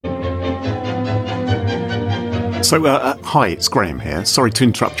Hi, it's Graham here. Sorry to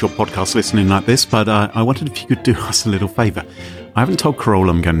interrupt your podcast listening like this, but I wondered if you could do us a little favour. I haven't told Carole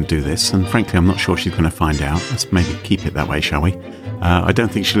I'm going to do this, and frankly, I'm not sure she's going to find out. Let's maybe keep it that way, shall we? I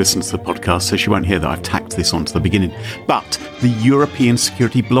don't think she listens to the podcast, so she won't hear that I've tacked this on to the beginning. But the European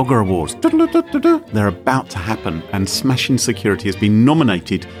Security Blogger Awards, they're about to happen, and Smashing Security has been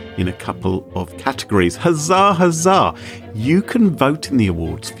nominated in a couple of categories. Huzzah, huzzah! You can vote in the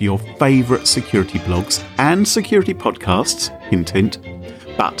awards for your favourite security blogs and security podcasts, hint, hint.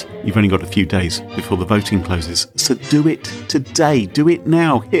 But you've only got a few days before the voting closes, so do it today. Do it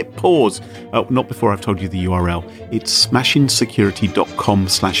now. Hit pause. Oh, not before I've told you the URL. It's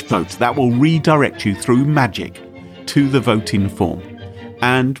smashingsecurity.com/vote. That will redirect you through magic to the voting form.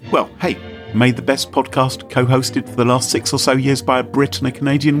 And, well, hey, may the best podcast co-hosted for the last 6 or so years by a Brit and a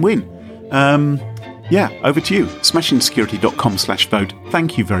Canadian win. Yeah, over to you. smashingsecurity.com/vote.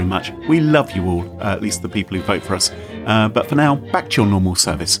 Thank you very much. We love you all, at least the people who vote for us. But for now, back to your normal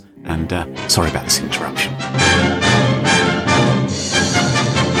service. And sorry about this interruption.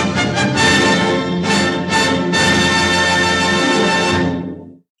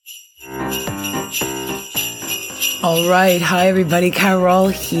 All right. Hi, everybody. Carole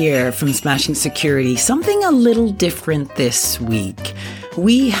here from Smashing Security. Something a little different this week.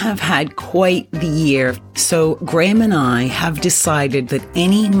 We have had quite the year, so Graham and I have decided that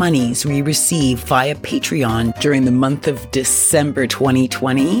any monies we receive via Patreon during the month of December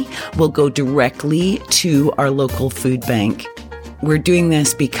 2020 will go directly to our local food bank. We're doing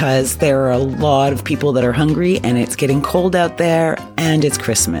this because there are a lot of people that are hungry and it's getting cold out there and it's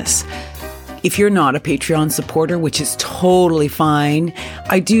Christmas. If you're not a Patreon supporter, which is totally fine,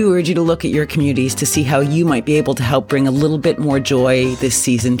 I do urge you to look at your communities to see how you might be able to help bring a little bit more joy this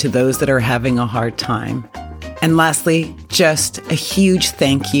season to those that are having a hard time. And lastly, just a huge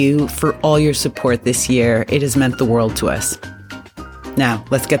thank you for all your support this year. It has meant the world to us. Now,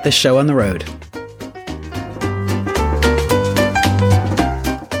 let's get this show on the road.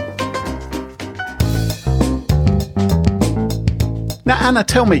 Now, Anna,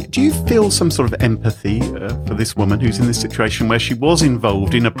 tell me, do you feel some sort of empathy for this woman who's in this situation where she was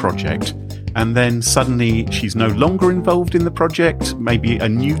involved in a project and then suddenly she's no longer involved in the project? Maybe a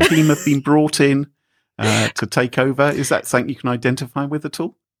new team have been brought in to take over. Is that something you can identify with at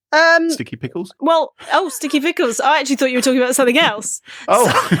all? Sticky Pickles? Well, Sticky Pickles. I actually thought you were talking about something else.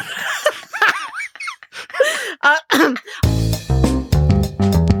 Oh.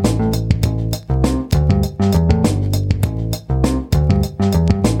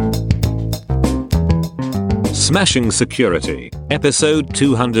 Smashing Security, Episode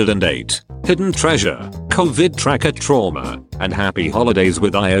 208, Hidden Treasure, COVID Tracker Trauma, and Happy Holidays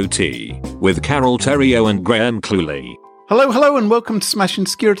with IoT, with Carole Theriault and Graham Cluley. Hello, and welcome to Smashing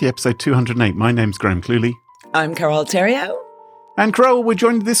Security, Episode 208. My name's Graham Cluley. I'm Carole Theriault. And Carole, we're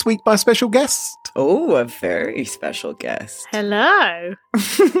joined this week by a special guest. Oh, a very special guest. Hello.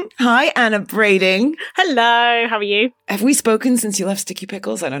 Hi, Anna Brading. Hello, how are you? Have we spoken since you left Sticky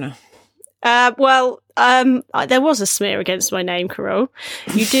Pickles? I don't know. There was a smear against my name, Carole.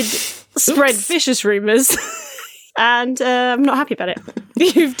 You did spread vicious rumours, and I'm not happy about it.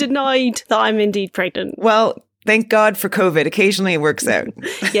 You've denied that I'm indeed pregnant. Well, thank God for COVID. Occasionally it works out.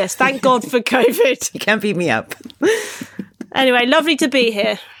 Yes, thank God for COVID. You can't beat me up. Anyway, lovely to be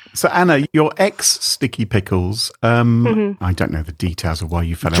here. So, Anna, your ex-Sticky Pickles, I don't know the details of why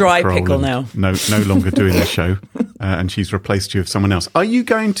you fell out Dry with Carole pickle now. No longer doing the show, and she's replaced you with someone else. Are you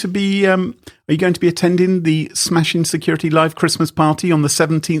going to be attending the Smashing Security Live Christmas party on the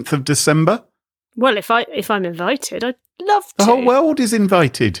 17th of December? Well, if I'm invited, I'd love to. The whole world is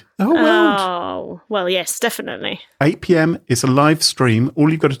invited. The whole world. Oh, well, yes, definitely. 8 p.m. It's a live stream. All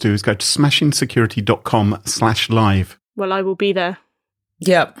you've got to do is go to smashingsecurity.com/live. Well, I will be there.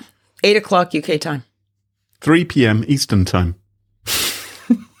 Yep. 8 o'clock UK time. 3 p.m. Eastern time.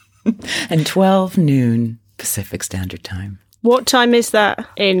 And 12 noon Pacific Standard Time. What time is that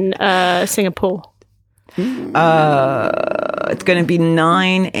in Singapore? It's going to be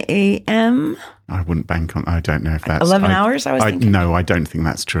 9 a.m. I wouldn't bank on. I don't know if that's 11 hours. I was thinking. No, I don't think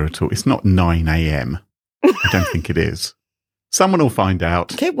that's true at all. It's not 9 a.m. I don't think it is. Someone will find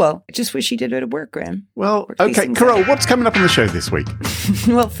out. Okay, well, I just wish you did it at work, Graham. Well, okay, Carole, what's coming up on the show this week?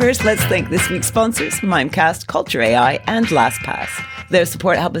 Well, first, let's thank this week's sponsors, Mimecast, Culture AI, and LastPass. Their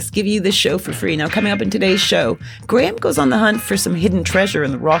support help us give you this show for free. Now, coming up in today's show, Graham goes on the hunt for some hidden treasure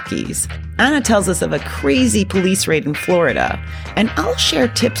in the Rockies. Anna tells us of a crazy police raid in Florida. And I'll share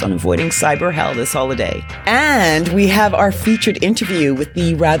tips on avoiding cyber hell this holiday. And we have our featured interview with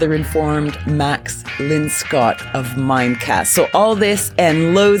the rather informed Max Linscott of Mimecast. So all this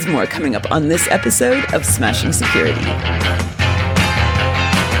and loads more coming up on this episode of Smashing Security.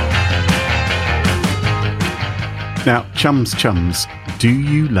 Now, chums, do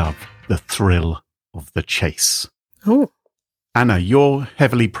you love the thrill of the chase? Oh. Anna, you're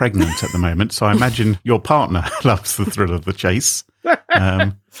heavily pregnant at the moment, so I imagine your partner loves the thrill of the chase.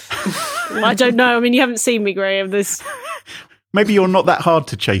 I don't know. I mean, you haven't seen me, Graham. Maybe you're not that hard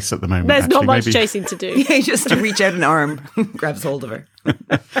to chase at the moment. There's not much Maybe. chasing to do. Yeah, just to reach out an arm, grabs hold of her.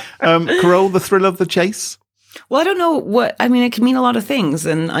 Carole, the thrill of the chase? Well, I don't know what, I mean, it can mean a lot of things.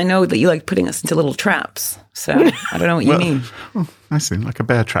 And I know that you like putting us into little traps. So I don't know what you mean. Oh, I see, like a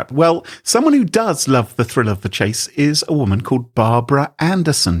bear trap. Well, someone who does love the thrill of the chase is a woman called Barbara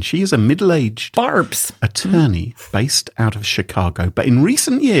Anderson. She is a middle-aged Barbs. attorney based out of Chicago. But in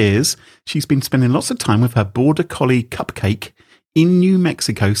recent years, she's been spending lots of time with her border collie Cupcake in New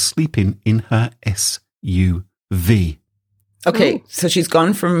Mexico, sleeping in her SUV. Okay, so she's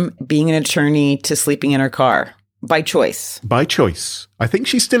gone from being an attorney to sleeping in her car by choice. By choice. I think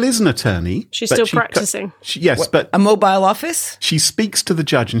she still is an attorney. She's but still she- practicing. Yes, but A mobile office? she speaks to the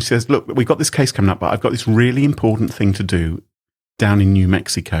judge and says, look, we've got this case coming up, but I've got this really important thing to do down in New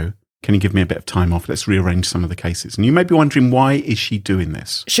Mexico. Can you give me a bit of time off? Let's rearrange some of the cases. And you may be wondering, why is she doing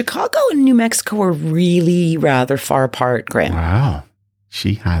this? Chicago and New Mexico are really rather far apart, Graham. Wow.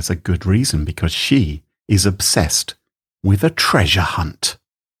 She has a good reason, because she is obsessed with a treasure hunt.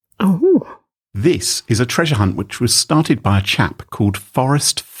 Oh. This is a treasure hunt which was started by a chap called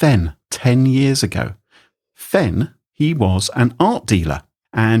Forrest Fenn 10 years ago. Fenn, he was an art dealer,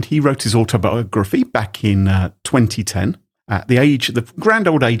 and he wrote his autobiography back in 2010 at the grand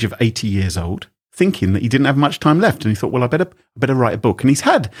old age of 80 years old, thinking that he didn't have much time left. And he thought, well, I better write a book. And he's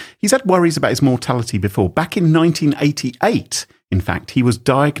had worries about his mortality before. Back in 1988, in fact, he was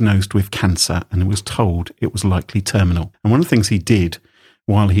diagnosed with cancer and was told it was likely terminal. And one of the things he did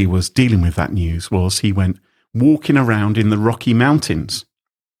while he was dealing with that news was he went walking around in the Rocky Mountains.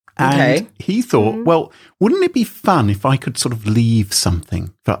 And he thought, well, wouldn't it be fun if I could sort of leave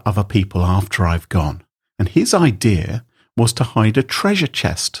something for other people after I've gone? And his idea was to hide a treasure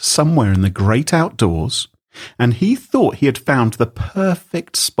chest somewhere in the great outdoors. And he thought he had found the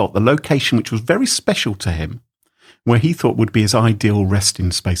perfect spot, the location which was very special to him, where he thought would be his ideal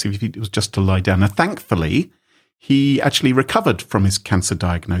resting space if it was just to lie down. Now, thankfully, he actually recovered from his cancer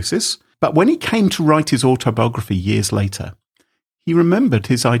diagnosis. But when he came to write his autobiography years later, he remembered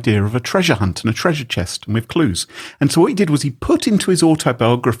his idea of a treasure hunt and a treasure chest and with clues. And so what he did was he put into his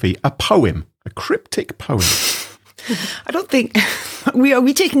autobiography a poem, a cryptic poem. I don't think... Are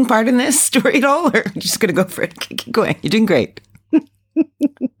we taking part in this story at all? Or are you just going to go for it? Keep going. You're doing great.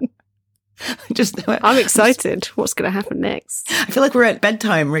 I'm excited. What's going to happen next? I feel like we're at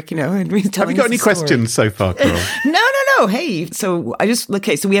bedtime, Rick, and we're telling Have you got us any a story. questions so far, Carole? No. Hey, so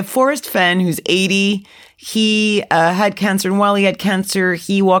so we have Forrest Fenn, who's 80. He had cancer, and while he had cancer,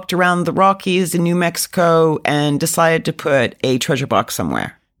 he walked around the Rockies in New Mexico and decided to put a treasure box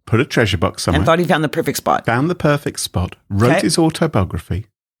somewhere. Put a treasure box somewhere. And thought he found the perfect spot. Found the perfect spot, wrote his autobiography,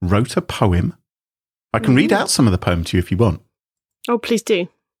 wrote a poem. I can read out some of the poem to you if you want. Oh, please do.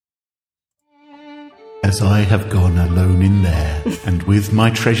 As I have gone alone in there, and with my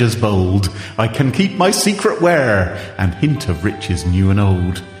treasures bold, I can keep my secret where, and hint of riches new and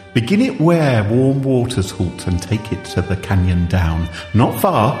old. Begin it where warm waters halt, and take it to the canyon down. Not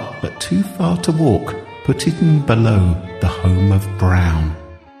far, but too far to walk. Put it in below the home of Brown.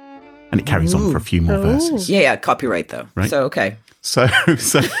 And it carries on for a few more verses. Yeah, copyright though. Right. So, okay. So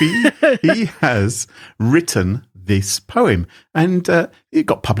he has written this poem, and it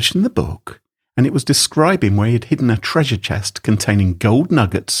got published in the book. And it was describing where he had hidden a treasure chest containing gold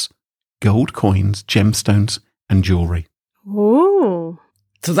nuggets, gold coins, gemstones, and jewelry. Oh.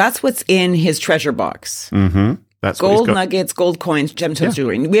 So that's what's in his treasure box. Mm-hmm. That's what Gold he's got. nuggets, gold coins, gemstones,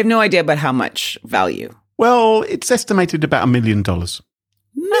 jewelry. We have no idea about how much value. Well, it's estimated about $1 million $1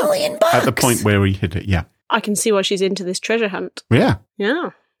 million bucks. at the point where he hid it. Yeah. I can see why she's into this treasure hunt. Yeah.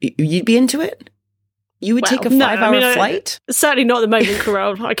 Yeah. You'd be into it? You would take a 5-hour flight? Certainly not at the moment,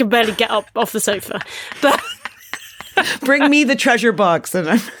 Carole. I can barely get up off the sofa. But Bring me the treasure box. And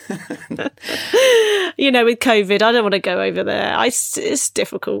with COVID, I don't want to go over there. It's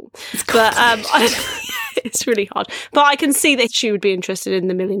difficult. It's really hard. But I can see that she would be interested in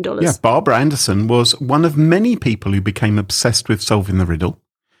the $1 million. Yeah. Barbara Anderson was one of many people who became obsessed with solving the riddle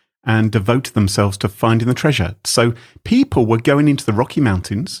and devoted themselves to finding the treasure. So people were going into the Rocky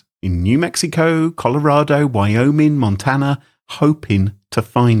Mountains in New Mexico, Colorado, Wyoming, Montana, hoping to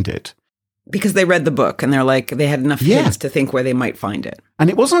find it. Because they read the book and they're like, they had enough hints to think where they might find it. And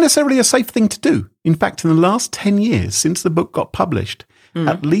it wasn't necessarily a safe thing to do. In fact, in the last 10 years since the book got published,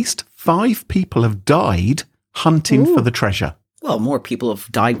 at least 5 people have died hunting for the treasure. Well, more people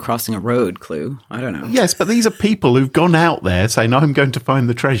have died crossing a road, Clue. I don't know. Yes, but these are people who've gone out there saying, I'm going to find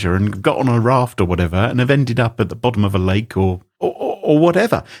the treasure, and got on a raft or whatever, and have ended up at the bottom of a lake or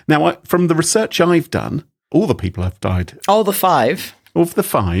whatever. Now, from the research I've done, all the people have died. All the 5? Of the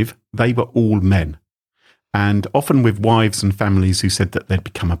 5, they were all men. And often with wives and families who said that they'd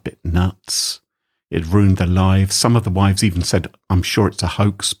become a bit nuts. It ruined their lives. Some of the wives even said, I'm sure it's a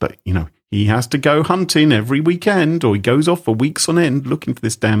hoax, but, he has to go hunting every weekend, or he goes off for weeks on end looking for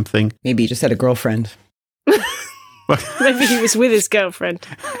this damn thing. Maybe he just had a girlfriend. Maybe he was with his girlfriend.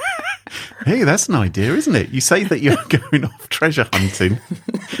 Hey, that's an idea, isn't it? You say that you're going off treasure hunting.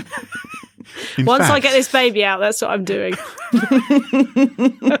 Once I get this baby out, that's what I'm doing.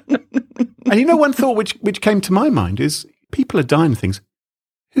 And one thought which came to my mind is, people are dying things.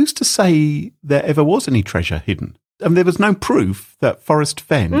 Who's to say there ever was any treasure hidden? And there was no proof that Forrest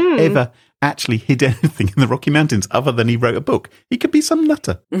Fenn ever actually hid anything in the Rocky Mountains other than he wrote a book. He could be some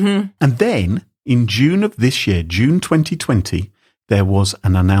nutter. Mm-hmm. And then in June of this year, June 2020, there was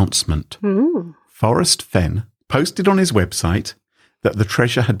an announcement. Ooh. Forrest Fenn posted on his website that the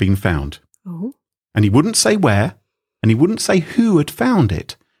treasure had been found. Oh. And he wouldn't say where, and he wouldn't say who had found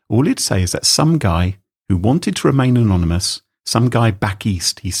it. All he'd say is that some guy who wanted to remain anonymous, some guy back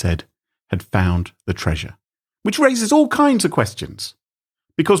east, he said, had found the treasure. Which raises all kinds of questions.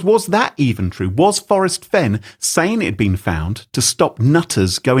 Because was that even true? Was Forrest Fenn saying it had been found to stop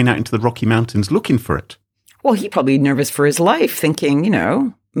nutters going out into the Rocky Mountains looking for it? Well, he'd probably be nervous for his life, thinking,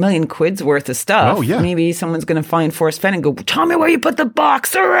 $1 million quid's worth of stuff. Oh, yeah. Maybe someone's going to find Forrest Fenn and go, tell me where you put the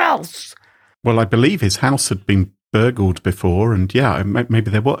box or else. Well, I believe his house had been burgled before, and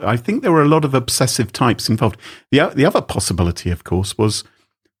maybe there were. I think there were a lot of obsessive types involved. The other possibility, of course, was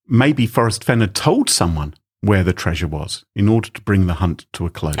maybe Forrest Fenn had told someone where the treasure was in order to bring the hunt to a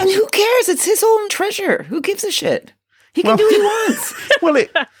close. And who cares? It's his own treasure. Who gives a shit? He can do what he wants.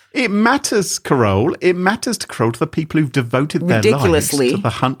 Well, it matters, Carole. It matters to Carole, to the people who've devoted their lives to the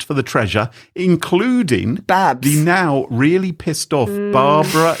hunt for the treasure, including Babs, the now really pissed off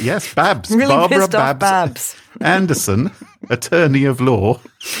Barbara. Yes, Babs. Really Barbara pissed off Babs Anderson, attorney of law.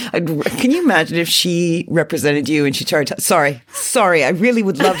 Can you imagine if she represented you and she tried to... Sorry. I really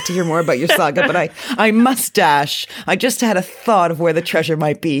would love to hear more about your saga, but I must dash. I just had a thought of where the treasure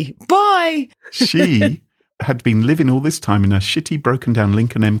might be. Bye! She had been living all this time in a shitty, broken-down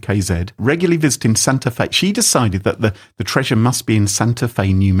Lincoln MKZ, regularly visiting Santa Fe. She decided that the treasure must be in Santa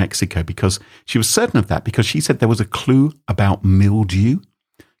Fe, New Mexico, because she was certain of that, because she said there was a clue about mildew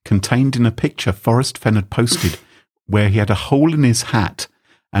contained in a picture Forrest Fenn had posted where he had a hole in his hat,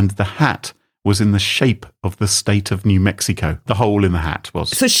 and the hat was in the shape of the state of New Mexico. The hole in the hat was.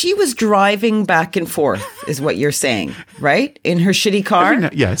 So she was driving back and forth, is what you're saying, right? In her shitty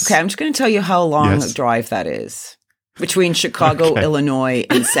car? Yes. Okay, I'm just going to tell you how long a drive that is. Between Chicago, Illinois,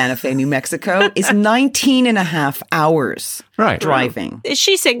 and Santa Fe, New Mexico, is 19 and a half hours driving. Is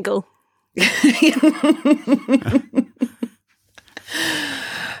she single?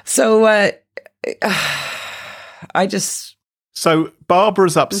 So, So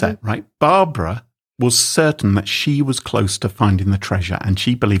Barbara's upset, right? Barbara was certain that she was close to finding the treasure, and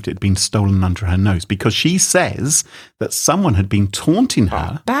she believed it had been stolen under her nose, because she says that someone had been taunting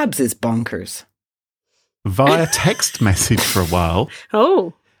her. Babs is bonkers. Via text message for a while.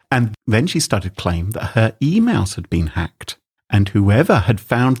 Oh. And then she started to claim that her emails had been hacked, and whoever had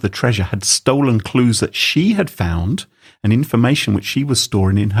found the treasure had stolen clues that she had found and information which she was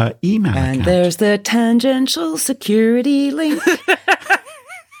storing in her email account. And there's the tangential security link.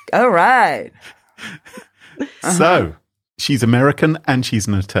 All right. So she's American and she's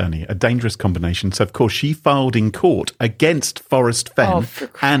an attorney, a dangerous combination. So, of course, she filed in court against Forrest Fenn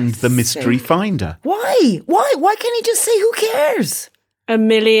and the mystery finder. Why? Why can't he just say who cares? $1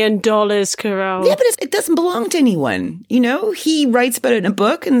 million, Carole. Yeah, but it doesn't belong to anyone. He writes about it in a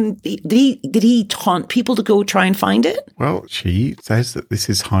book, and did he taunt people to go try and find it? Well, she says that this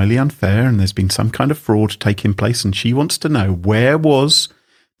is highly unfair and there's been some kind of fraud taking place, and she wants to know where was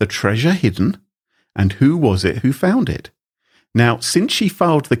the treasure hidden and who was it who found it. Now, since she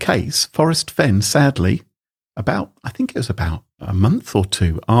filed the case, Forrest Fenn, sadly, I think it was about a month or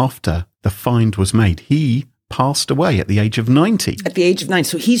two after the find was made, he passed away at the age of 90. At the age of 9.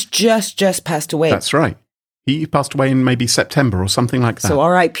 So he's just passed away. That's right. He passed away in maybe September or something like that. So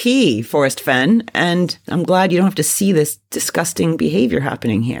R.I.P. Forrest Fenn. And I'm glad you don't have to see this disgusting behavior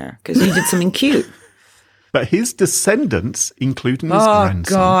happening here because you did something cute. But his descendants, including his grandson,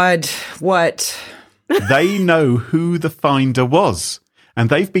 God, what? they know who the finder was. And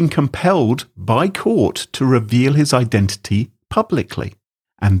they've been compelled by court to reveal his identity publicly.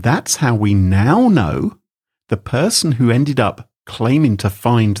 And that's how we now know the person who ended up claiming to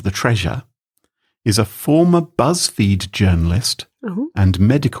find the treasure is a former BuzzFeed journalist and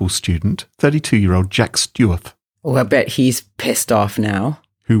medical student, 32-year-old Jack Stewart. Oh, I bet he's pissed off now.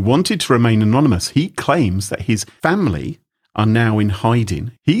 Who wanted to remain anonymous. He claims that his family are now in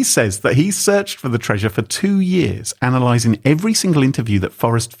hiding. He says that he searched for the treasure for 2 years, analysing every single interview that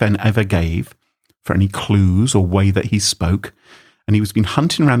Forrest Fenn ever gave for any clues or way that he spoke. And he was been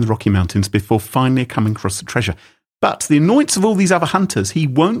hunting around the Rocky Mountains before finally coming across the treasure. But to the annoyance of all these other hunters, he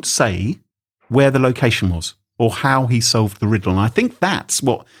won't say where the location was or how he solved the riddle. And I think that's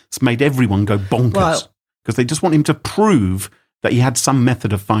what's made everyone go bonkers because they just want him to prove that he had some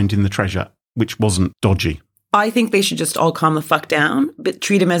method of finding the treasure, which wasn't dodgy. I think they should just all calm the fuck down, but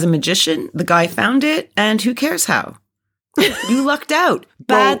treat him as a magician. The guy found it, and who cares how? You lucked out.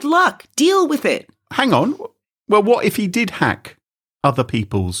 Bad luck. Deal with it. Hang on. Well, what if he did hack other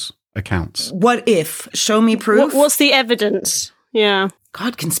people's accounts? What if? Show me proof. What's the evidence? Yeah.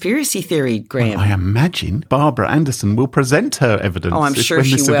 God, conspiracy theory, Graham. Well, I imagine Barbara Anderson will present her evidence I'm sure when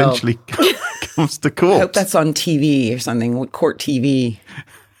she this will. eventually comes to court. I hope that's on TV or something, court TV.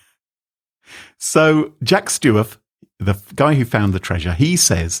 So Jack Stewart, the guy who found the treasure, he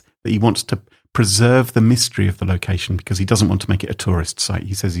says that he wants to preserve the mystery of the location because he doesn't want to make it a tourist site.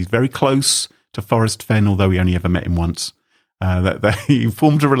 He says he's very close to Forrest Fenn, although he only ever met him once. That he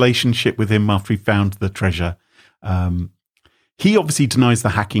formed a relationship with him after he found the treasure. He obviously denies the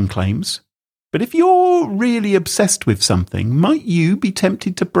hacking claims. But if you're really obsessed with something, might you be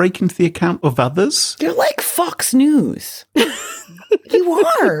tempted to break into the account of others? You're like Fox News. You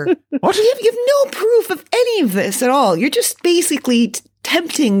are. What? You have no proof of any of this at all. You're just basically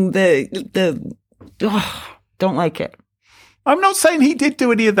tempting the don't like it. I'm not saying he did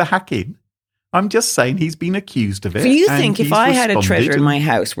do any of the hacking. I'm just saying he's been accused of it. So you and think if he's I had a responded treasure in and- my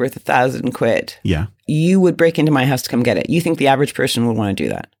house worth £1,000, Yeah. you would break into my house to come get it? You think the average person would want to do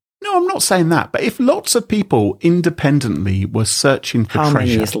that? No, I'm not saying that. But if lots of people independently were searching for How treasure...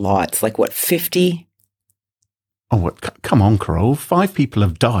 many is lots? Like what, 50? Oh, what? Come on, Carol. 5 people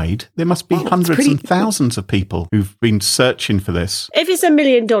have died. There must be Well, it's hundreds pretty- and thousands of people who've been searching for this. If it's $1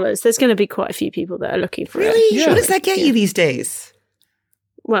 million, there's going to be quite a few people that are looking for it. Really? Yeah. What does that get you these days?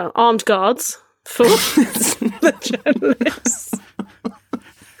 Well, armed guards for the journalists.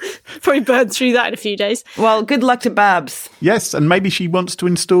 Probably burn through that in a few days. Well, good luck to Babs. Yes, and maybe she wants to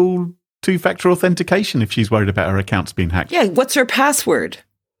install 2-factor authentication if she's worried about her accounts being hacked. Yeah, what's her password?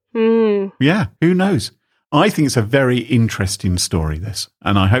 Yeah, who knows? I think it's a very interesting story, this,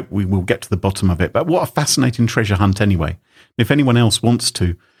 and I hope we will get to the bottom of it. But what a fascinating treasure hunt anyway. If anyone else wants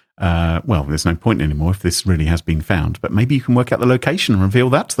to, well, there's no point anymore if this really has been found, but maybe you can work out the location and reveal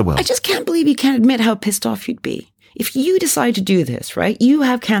that to the world. I just can't believe you can't admit how pissed off you'd be. If you decide to do this, right? You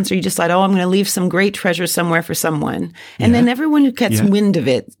have cancer, you decide, I'm going to leave some great treasure somewhere for someone. And then everyone who gets wind of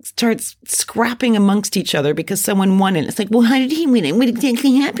it starts scrapping amongst each other because someone won it. It's like, well, how did he win it? What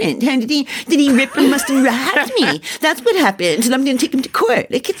exactly happened? How did he rip and must have robbed me? That's what happened. And I'm going to take him to court.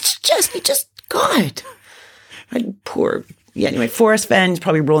 Like, it's just, God. Anyway, Forrest Fenn's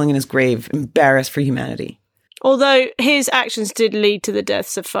probably rolling in his grave, embarrassed for humanity. Although his actions did lead to the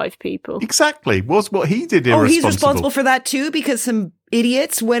deaths of 5 people. Exactly. Was what he did irresponsible. Oh, he's responsible for that too because some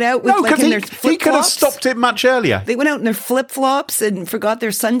idiots went out with No, because in their he flip-flops. could have stopped it much earlier. They went out in their flip-flops and forgot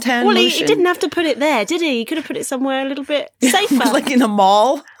their suntan Well, he lotion. didn't have to put it there, did he? He could have put it somewhere a little bit safer. Like in a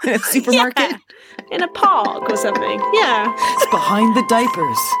mall, in a supermarket. Yeah. In a park or something. Yeah. It's behind the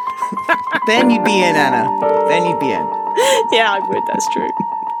diapers. Then you'd be in, Anna. Then you'd be in. Yeah, I would. That's true.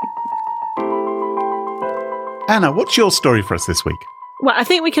 Anna, what's your story for us this week? Well, I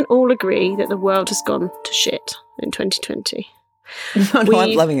think we can all agree that the world has gone to shit in 2020. No,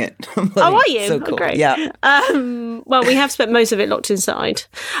 I'm loving it. I'm loving Oh, are it. you? So Oh, cool. great. Yeah. Well, we have spent most of it locked inside.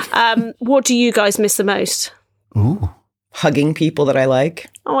 What do you guys miss the most? Ooh. Hugging people that I like.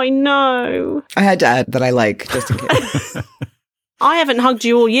 Oh, I know. I had to add that I like, just in case. I haven't hugged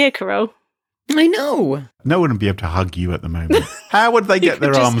you all year, Carol. I know. No one would be able to hug you at the moment. How would they get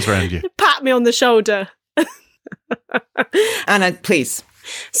their just- arms around you? Pat me on the shoulder. Anna, please.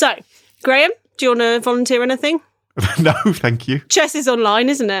 So, Graham, do you want to volunteer anything? No, thank you. Chess is online,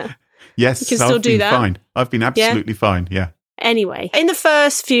 isn't it? Yes, You can still I've do been that. fine. I've been absolutely fine, yeah. Anyway, in the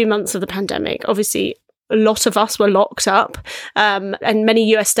first few months of the pandemic, obviously, a lot of us were locked up, and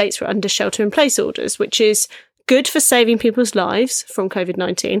many US states were under shelter-in-place orders, which is good for saving people's lives from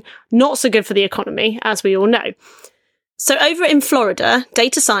COVID-19, not so good for the economy, as we all know. So over in Florida,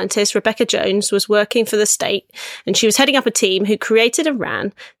 data scientist Rebecca Jones was working for the state, and she was heading up a team who created and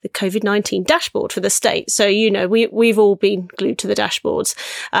ran the COVID-19 dashboard for the state. So, we've all been glued to the dashboards.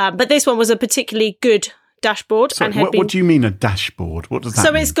 But this one was a particularly good dashboard. Sorry, what do you mean a dashboard? What does that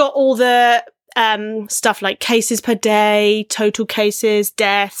mean? So it's got all the stuff like cases per day, total cases,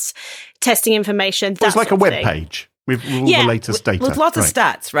 deaths, testing information. It's like a web page with all the latest data. With lots of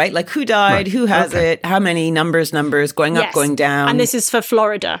stats, right? Like who died, who has it, how many numbers, going up, going down. And this is for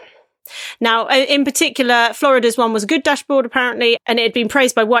Florida. Now, in particular, Florida's one was a good dashboard, apparently, and it had been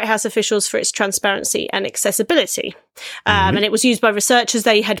praised by White House officials for its transparency and accessibility. And it was used by researchers.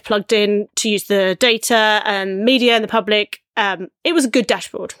 They had plugged in to use the data and media and the public. It was a good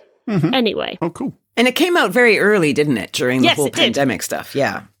dashboard. Anyway. Oh, cool. And it came out very early, didn't it? During the whole pandemic stuff.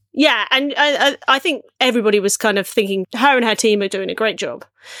 Yeah. Yeah. And I think everybody was kind of thinking her and her team are doing a great job.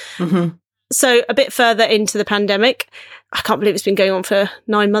 So a bit further into the pandemic, I can't believe it's been going on for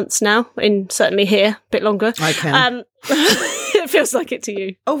 9 months now, certainly here, a bit longer. I can. It feels like it to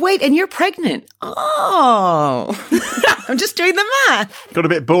you. Oh, wait, and you're pregnant. Oh, I'm just doing the math. Got a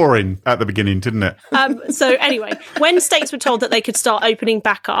bit boring at the beginning, didn't it? So anyway, when states were told that they could start opening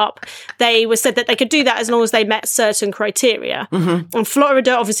back up, they were said that they could do that as long as they met certain criteria. And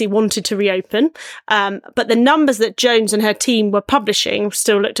Florida obviously wanted to reopen, but the numbers that Jones and her team were publishing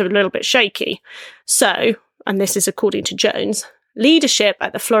still looked a little bit shaky. So, and this is according to Jones, leadership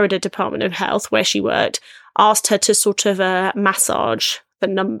at the Florida Department of Health, where she worked, asked her to sort of massage the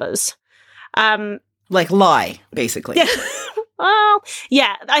numbers. Like lie, basically. Yeah. Well,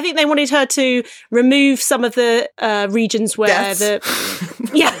 yeah. I think they wanted her to remove some of the regions where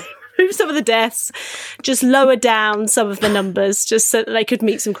remove some of the deaths, just lower down some of the numbers, just so that they could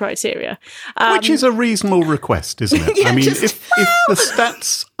meet some criteria. Which is a reasonable request, isn't it? I mean, if the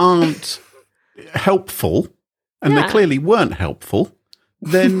stats aren't helpful, and they clearly weren't helpful,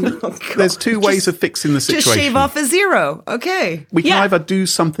 then there's two ways of fixing the situation. Just shave off a 0. Okay. We can either do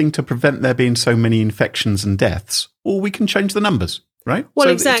something to prevent there being so many infections and deaths, or we can change the numbers, right? Well,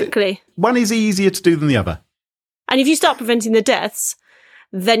 exactly. One is easier to do than the other. And if you start preventing the deaths,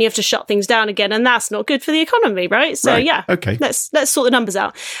 then you have to shut things down again, and that's not good for the economy, right? So let's sort the numbers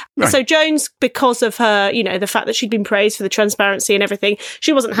out. Right. So Jones, because of her, the fact that she'd been praised for the transparency and everything,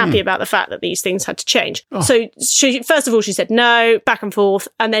 she wasn't happy about the fact that these things had to change. So she, first of all, she said no, back and forth,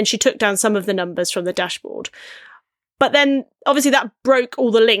 and then she took down some of the numbers from the dashboard. But then, obviously, that broke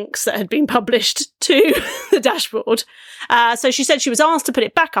all the links that had been published to the dashboard. So she said she was asked to put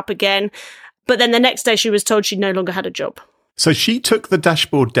it back up again, but then the next day she was told she no longer had a job. So she took the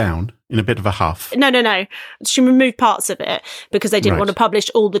dashboard down in a bit of a huff. No. She removed parts of it because they didn't want to publish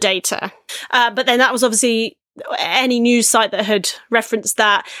all the data. But then that was obviously any news site that had referenced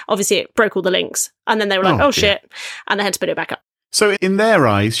that. Obviously, it broke all the links. And then they were like, oh shit. And they had to put it back up. So in their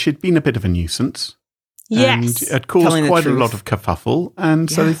eyes, she'd been a bit of a nuisance. Yes. And had caused quite a lot of kerfuffle.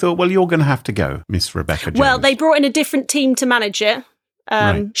 And so they thought, well, you're going to have to go, Miss Rebecca Jones. Well, they brought in a different team to manage it.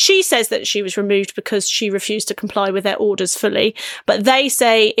 She says that she was removed because she refused to comply with their orders fully, but they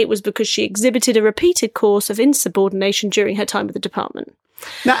say it was because she exhibited a repeated course of insubordination during her time with the department.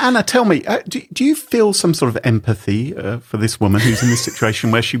 Now, Anna, tell me, do you feel some sort of empathy for this woman who's in this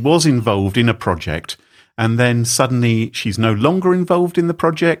situation where she was involved in a project and then suddenly she's no longer involved in the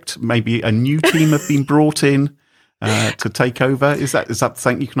project? Maybe a new team have been brought in to take over. Is that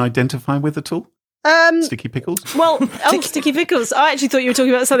something you can identify with at all? Sticky Pickles? Well, Sticky Pickles. I actually thought you were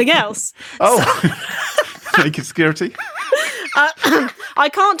talking about something else. Naked Security? I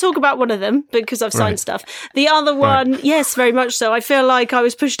can't talk about one of them because I've signed stuff. The other one, yes, very much so. I feel like I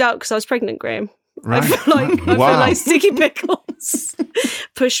was pushed out because I was pregnant, Graham. Right. I feel like Sticky Pickles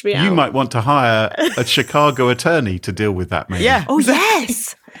pushed me out. You might want to hire a Chicago attorney to deal with that, maybe. Yeah. Oh,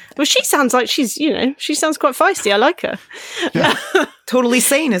 yes. Well, she sounds like she sounds quite feisty. I like her. Yeah. Totally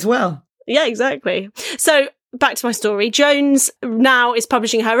sane as well. Yeah, exactly. So back to my story. Jones now is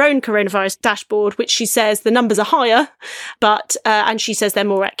publishing her own coronavirus dashboard, which she says the numbers are higher, but and she says they're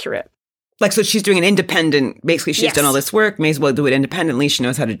more accurate. Like, so she's doing an independent, basically she's done all this work, may as well do it independently. She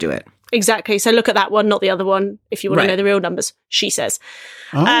knows how to do it. Exactly. So look at that one, not the other one, if you want to know the real numbers, she says.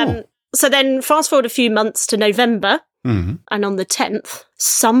 So then fast forward a few months to November, and on the 10th,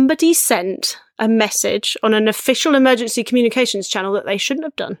 somebody sent a message on an official emergency communications channel that they shouldn't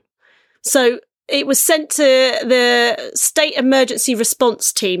have done. So it was sent to the State Emergency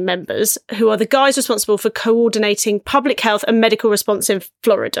Response Team members, who are the guys responsible for coordinating public health and medical response in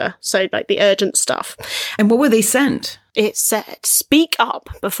Florida. So like the urgent stuff. And what were they sent? It said, speak up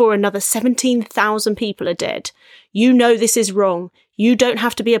before another 17,000 people are dead. You know this is wrong. You don't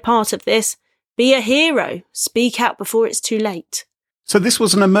have to be a part of this. Be a hero. Speak out before it's too late. So this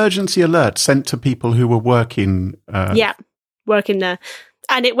was an emergency alert sent to people who were working... working there.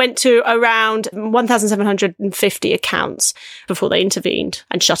 And it went to around 1,750 accounts before they intervened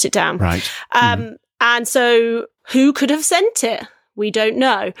and shut it down. Right. And so who could have sent it? We don't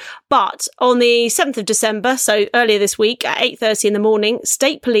know. But on the 7th of December, so earlier this week at 8:30 in the morning,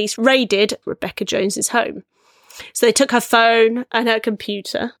 state police raided Rebecca Jones's home. So they took her phone and her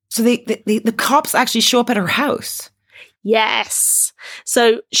computer. So the cops actually show up at her house? Yes.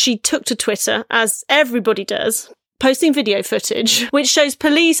 So she took to Twitter, as everybody does, posting video footage, which shows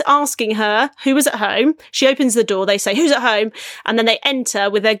police asking her who was at home. She opens the door, they say, who's at home? And then they enter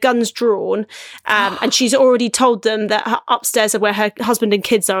with their guns drawn. And she's already told them that her upstairs are where her husband and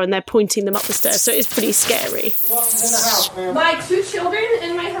kids are, and they're pointing them up the stairs. So it's pretty scary. Welcome in the house, ma'am. My 2 children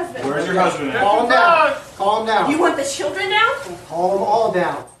and my husband. Where's your husband at? Calm down. Calm down. You want the children down? Calm them all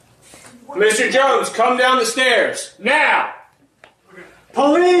down. Mr. Jones, come down the stairs. Now!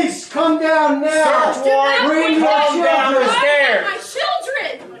 Police, come down now! Search warrant, bring your come down the children! stairs! My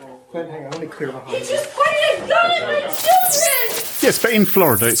children! Wait, hang on, let me clear my He house. just pointed a gun at my children! Yes, but in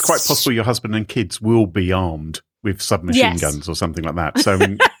Florida, it's quite possible your husband and kids will be armed with submachine Yes. guns or something like that. So I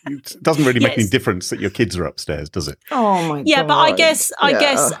mean, it doesn't really make any Yes. difference that your kids are upstairs, does it? Oh my God. Yeah, but I guess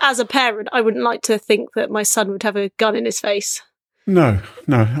as a parent, I wouldn't like to think that my son would have a gun in his face. No,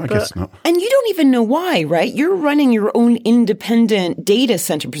 I guess not. And you don't even know why, right? You're running your own independent data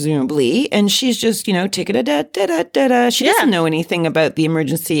center, presumably, and she's just, tick-a-da-da-da-da-da. She doesn't know anything about the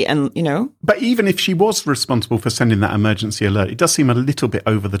emergency and, But even if she was responsible for sending that emergency alert, it does seem a little bit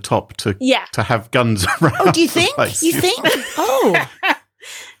over the top to have guns around. Oh, do you think? the place. You think? Oh.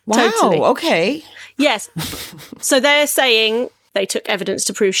 Wow, Totally. Okay. Yes. So they're saying they took evidence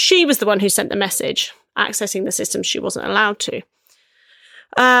to prove she was the one who sent the message, accessing the system she wasn't allowed to.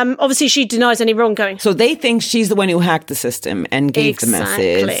 Obviously, she denies any wrongdoing. So they think she's the one who hacked the system and gave the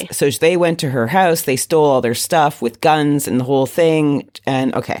message. So they went to her house, they stole all their stuff with guns and the whole thing.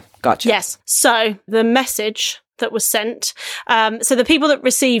 And okay, gotcha. Yes. So the message that was sent, so the people that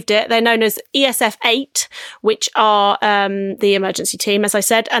received it, they're known as ESF 8, which are the emergency team, as I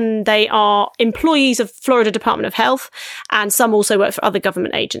said, and they are employees of Florida Department of Health, and some also work for other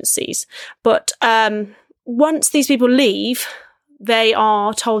government agencies. But once these people leave, they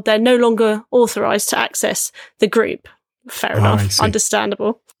are told they're no longer authorised to access the group. Fair enough.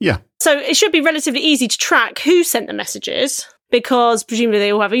 Understandable. Yeah. So it should be relatively easy to track who sent the messages, because presumably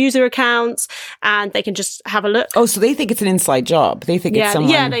they all have user accounts and they can just have a look. Oh, so they think it's an inside job. They think it's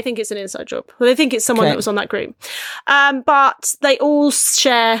someone... Yeah, they think it's an inside job. Well, they think it's someone that was on that group. But they all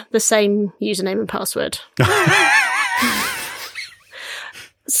share the same username and password.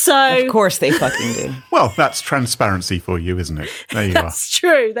 So, of course they fucking do. Well, that's transparency for you, isn't it? There you That's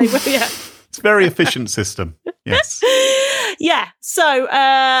true. They will, yeah. It's a very efficient system. Yes. Yeah. So,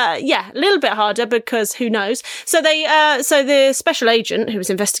 a little bit harder because who knows? So so the special agent who was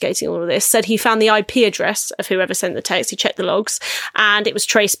investigating all of this said he found the IP address of whoever sent the text. He checked the logs and it was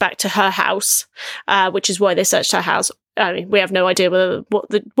traced back to her house, which is why they searched her house. I mean, we have no idea what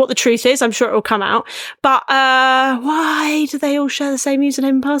the truth is. I'm sure it will come out. But why do they all share the same username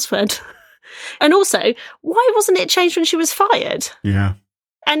and password? And also, why wasn't it changed when she was fired? Yeah.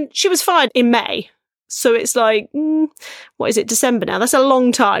 And she was fired in May. So it's like, what is it, December now? That's a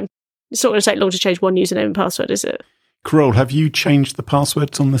long time. It's not going to take long to change one username and password, is it? Carole, have you changed the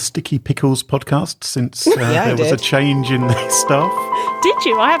passwords on the Sticky Pickles podcast since there was a change in the staff? Did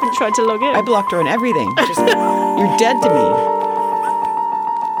you? I haven't tried to log in. I blocked her on everything. You're dead to me.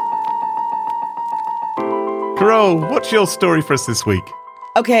 Carole, what's your story for us this week?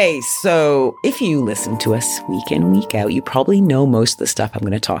 Okay, so if you listen to us week in, week out, you probably know most of the stuff I'm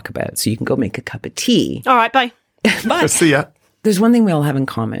going to talk about. So you can go make a cup of tea. All right, bye. Bye. See ya. There's one thing we all have in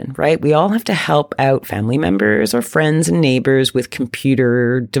common, right? We all have to help out family members or friends and neighbors with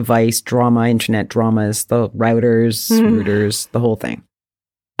computer device drama, internet dramas, the routers, the whole thing.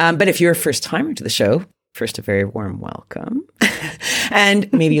 But if you're a first timer to the show, first, a very warm welcome.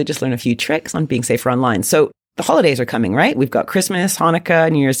 And maybe you'll just learn a few tricks on being safer online. So the holidays are coming, right? We've got Christmas,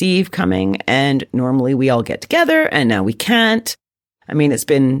 Hanukkah, New Year's Eve coming, and normally we all get together, and now we can't. I mean, it's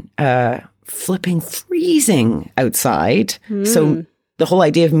been flipping freezing outside. So the whole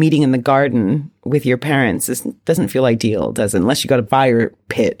idea of meeting in the garden with your parents doesn't feel ideal, does it? Unless you got a fire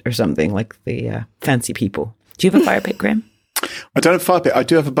pit or something like the fancy people. Do you have a fire pit, Graham? I don't have a fire pit. I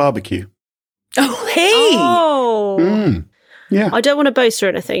do have a barbecue. Oh, hey! Oh! Yeah. I don't want to boast or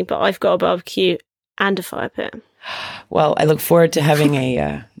anything, but I've got a barbecue and a fire pit. Well, I look forward to having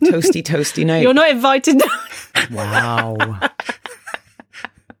a toasty night. You're not invited now. Wow.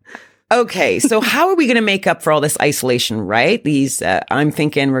 Okay, so how are we going to make up for all this isolation, right? I'm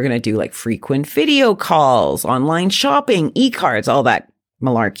thinking we're going to do like frequent video calls, online shopping, e-cards, all that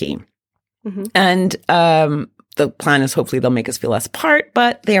malarkey. Mm-hmm. And the plan is hopefully they'll make us feel less apart,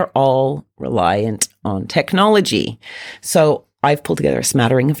 but they're all reliant on technology. So I've pulled together a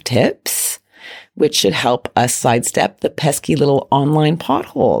smattering of tips, which should help us sidestep the pesky little online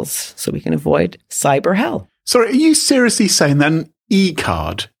potholes so we can avoid cyber hell. Sorry, are you seriously saying that an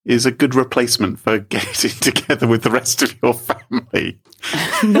e-card is a good replacement for getting together with the rest of your family?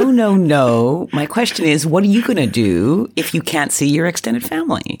 No. My question is, what are you going to do if you can't see your extended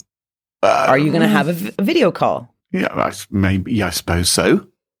family? Are you going to have a video call? Yeah, I suppose so.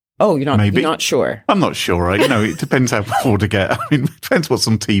 Oh, you're not sure? I'm not sure. It depends how bored to get. I mean, it depends what's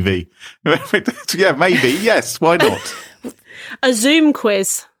on TV. Yeah, maybe. Yes, why not? A Zoom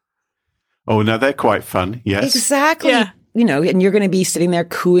quiz. Oh, no, they're quite fun. Yes. Exactly. Yeah. And you're going to be sitting there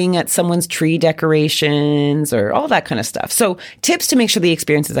cooing at someone's tree decorations or all that kind of stuff. So tips to make sure the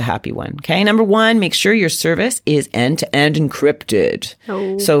experience is a happy one. Okay. Number 1, make sure your service is end-to-end encrypted.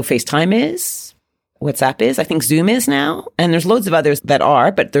 Oh. So FaceTime is, WhatsApp is, I think Zoom is now. And there's loads of others that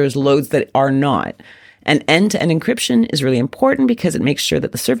are, but there's loads that are not. And end-to-end encryption is really important because it makes sure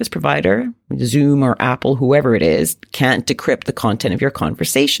that the service provider, Zoom or Apple, whoever it is, can't decrypt the content of your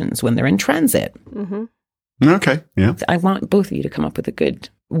conversations when they're in transit. Mm-hmm. Okay, yeah. I want both of you to come up with a good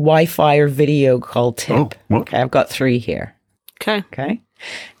Wi-Fi or video call tip. Oh, okay, I've got 3 here. Okay.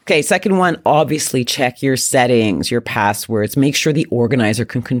 Okay, second one, obviously check your settings, your passwords. Make sure the organizer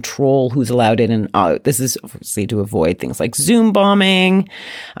can control who's allowed in and out. This is obviously to avoid things like Zoom bombing.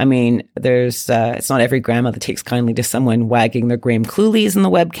 I mean, it's not every grandma that takes kindly to someone wagging their Graham Cluleys in the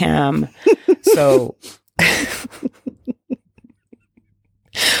webcam. So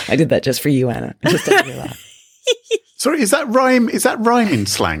I did that just for you, Anna. Just to make you laugh. Sorry, is that rhyming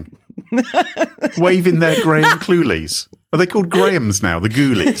slang? Waving their Graham Cluleys. Are they called Grahams now? The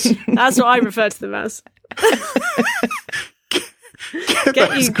Ghoulies? That's what I refer to them as.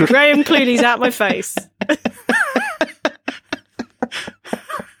 Get you Graham Cluleys out my face.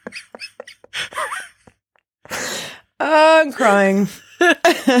 I'm crying.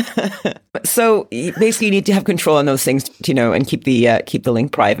 So basically you need to have control on those things, and keep the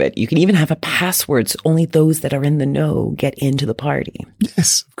link private. You can even have a password so only those that are in the know get into the party.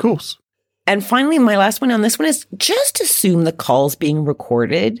 Yes, of course. And finally, my last one on this one is just assume the call's being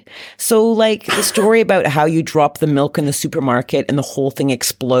recorded. So like the story about how you drop the milk in the supermarket and the whole thing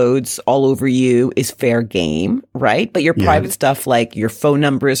explodes all over you is fair game, right? But your private stuff like your phone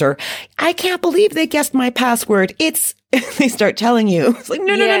numbers or, I can't believe they guessed my password. They start telling you. It's like,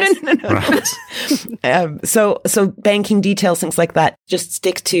 no. Right. So banking details, things like that, just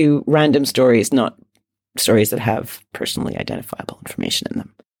stick to random stories, not stories that have personally identifiable information in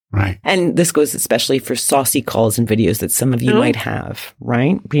them. Right. And this goes especially for saucy calls and videos that some of you might have,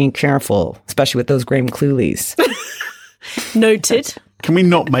 right? Being careful, especially with those Graham Cluleys. Noted. Can we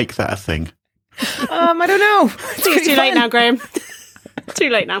not make that a thing? I don't know. It's too late now, Graham. Too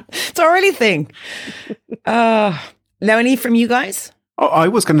late now. It's already a thing. Now, any from you guys? Oh, I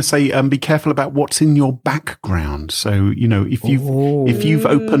was going to say, be careful about what's in your background. So, if you've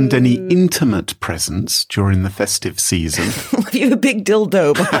opened any intimate presents during the festive season, if you have a big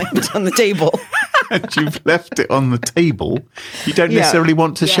dildo behind on the table, and you've left it on the table, you don't necessarily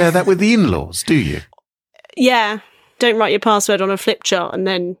want to share that with the in-laws, do you? Yeah, don't write your password on a flip chart and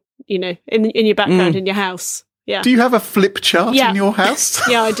then in your background in your house. Yeah. Do you have a flip chart in your house?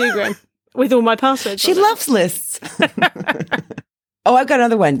 Yeah, I do, Graham. With all my passwords. She loves lists. Oh, I've got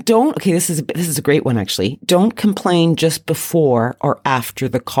another one. This is a great one, actually. Don't complain just before or after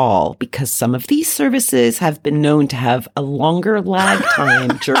the call because some of these services have been known to have a longer lag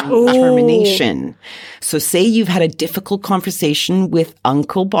time during termination. So say you've had a difficult conversation with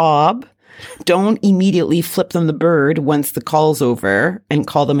Uncle Bob. Don't immediately flip them the bird once the call's over and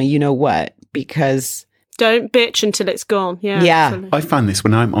call them a you-know-what because... Don't bitch until it's gone. Yeah. Yeah. I find this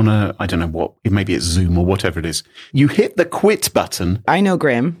when I'm on I don't know what, maybe it's Zoom or whatever it is. You hit the quit button. I know,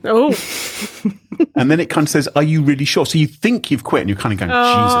 Graham. Oh. And then it kind of says, are you really sure? So you think you've quit and you're kind of going,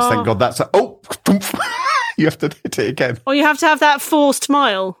 Jesus, thank God that's you have to hit it again. Or you have to have that forced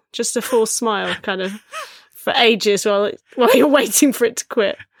smile, just a forced smile kind of for ages while you're waiting for it to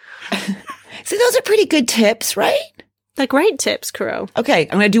quit. So those are pretty good tips, right? They're great tips, Carol. Okay,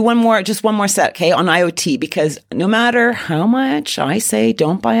 I'm going to do just one more set, okay, on IoT, because no matter how much I say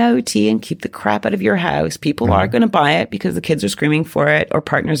don't buy IoT and keep the crap out of your house, people are going to buy it because the kids are screaming for it, or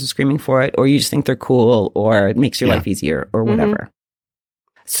partners are screaming for it, or you just think they're cool, or it makes your life easier, or whatever.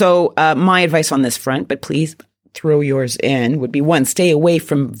 So my advice on this front, but please throw yours in, would be 1, stay away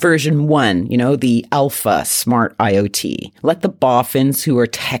from version 1, the alpha smart IoT. Let the boffins who are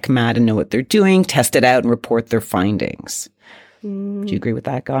tech mad and know what they're doing test it out and report their findings. Do you agree with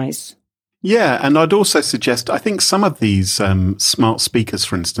that, guys? Yeah, and I'd also suggest, I think some of these smart speakers,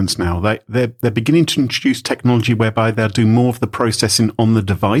 for instance, now, they're beginning to introduce technology whereby they'll do more of the processing on the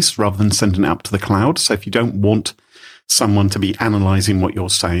device rather than sending it up to the cloud. So if you don't want someone to be analyzing what you're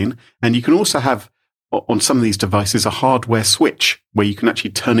saying, and you can also have on some of these devices a hardware switch where you can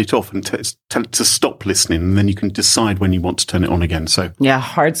actually turn it off and tell it to stop listening, and then you can decide when you want to turn it on again. So yeah,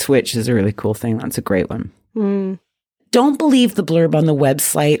 hard switch is a really cool thing. That's a great one. Don't believe the blurb on the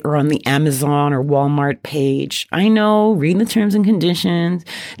website or on the Amazon or Walmart page. I know, read the terms and conditions.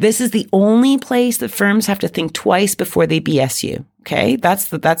 This is the only place that firms have to think twice before they BS you. Okay, that's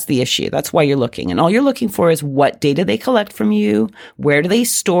the issue. That's why you're looking. And all you're looking for is what data they collect from you, where do they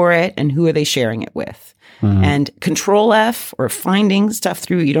store it, and who are they sharing it with. And Control F or finding stuff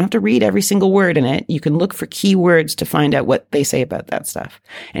through, you don't have to read every single word in it. You can look for keywords to find out what they say about that stuff.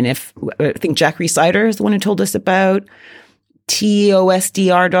 And I think Jack Rhysider is the one who told us about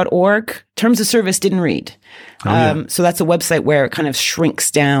TOSDR.org. Terms of Service didn't read. So that's a website where it kind of shrinks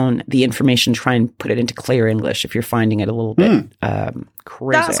down the information, try and put it into clear English if you're finding it a little bit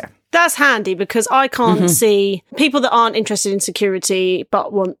crazy. That's handy because I can't see people that aren't interested in security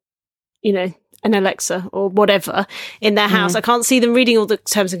but want, an Alexa or whatever in their house. I can't see them reading all the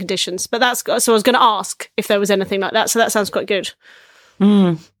terms and conditions. But so I was going to ask if there was anything like that. So that sounds quite good.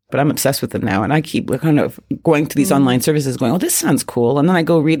 But I'm obsessed with them now. And I keep kind of going to these online services going, oh, this sounds cool. And then I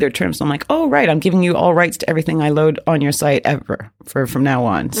go read their terms. And I'm like, oh, right. I'm giving you all rights to everything I load on your site ever from now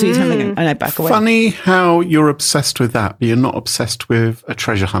on. So and I back away. Funny how you're obsessed with that, but you're not obsessed with a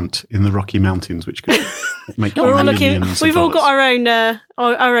treasure hunt in the Rocky Mountains, which could make you millions. We've all got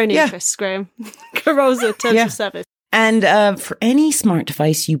our own interests, Graham. Carol's a terms of service. And for any smart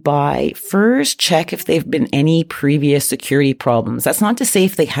device you buy, first check if they've been any previous security problems. That's not to say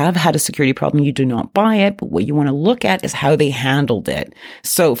if they have had a security problem, you do not buy it. But what you want to look at is how they handled it.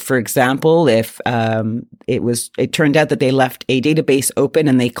 So, for example, if it turned out that they left a database open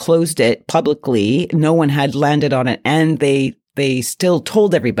and they closed it publicly, no one had landed on it, and they still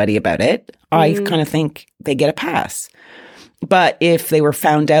told everybody about it, I kind of think they get a pass. But if they were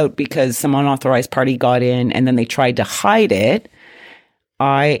found out because some unauthorized party got in and then they tried to hide it,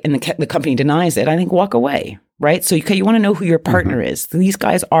 and the company denies it, I think walk away, right? So you want to know who your partner is. These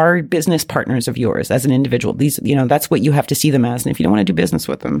guys are business partners of yours as an individual. That's what you have to see them as. And if you don't want to do business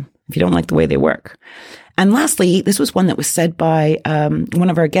with them, if you don't like the way they work. And lastly, this was one that was said by one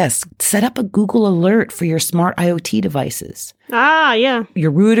of our guests, set up a Google alert for your smart IoT devices. Ah, yeah.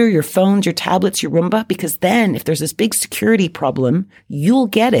 Your router, your phones, your tablets, your Roomba, because then if there's this big security problem, you'll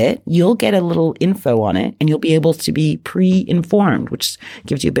get it. You'll get a little info on it and you'll be able to be pre-informed, which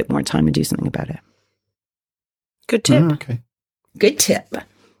gives you a bit more time to do something about it. Good tip. Okay. Good tip. Do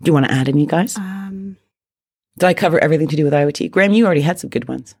you want to add any, guys? Did I cover everything to do with IoT? Graham, you already had some good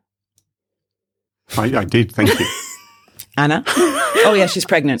ones. I did, thank you. Anna? Oh, yeah, she's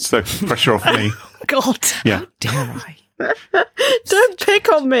pregnant. So pressure off me. God. Yeah. Dare I? Don't pick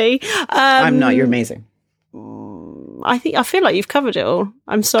on me. I'm not. You're amazing. I feel like you've covered it all.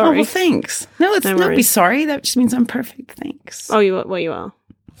 I'm sorry. Oh, well, thanks. No, don't be sorry. That just means I'm perfect. Thanks. Oh, you are.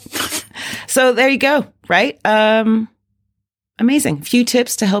 So there you go. Right? Amazing. A few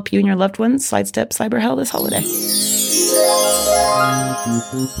tips to help you and your loved ones sidestep cyber hell this holiday.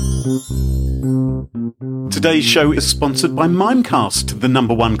 Today's show is sponsored by Mimecast, the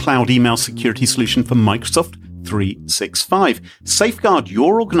 #1 cloud email security solution for Microsoft 365. Safeguard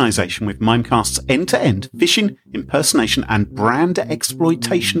your organization with Mimecast's end-to-end phishing, impersonation, and brand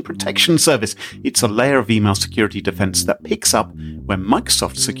exploitation protection service. It's a layer of email security defense that picks up where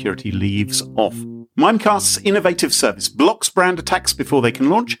Microsoft security leaves off. Mimecast's innovative service blocks brand attacks before they can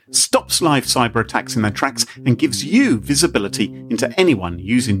launch, stops live cyber attacks in their tracks, and gives you visibility into anyone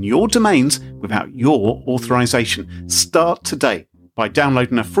using your domains without your authorization. Start today by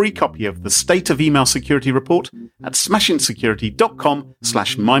downloading a free copy of the State of Email Security Report at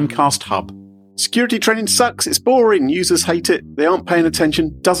smashingsecurity.com/Mimecast-hub. Security training sucks, it's boring, users hate it, they aren't paying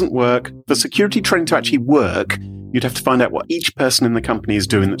attention, doesn't work. For security training to actually work, You'd have to find out what each person in the company is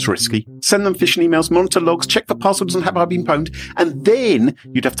doing that's risky, send them phishing emails, monitor logs, check for passwords and have I been pwned, and then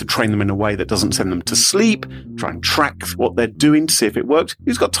you'd have to train them in a way that doesn't send them to sleep, try and track what they're doing to see if it works.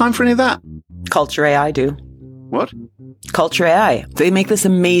 Who's got time for any of that? Culture AI do. What? Culture AI. They make this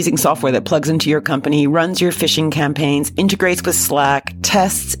amazing software that plugs into your company, runs your phishing campaigns, integrates with Slack,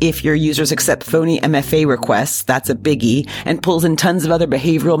 tests if your users accept phony MFA requests, that's a biggie, and pulls in tons of other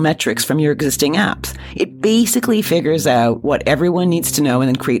behavioral metrics from your existing apps. It basically figures out what everyone needs to know and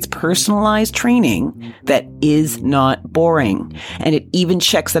then creates personalized training that is not boring. And it even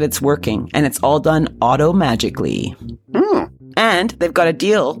checks that it's working, and it's all done auto-magically. And they've got a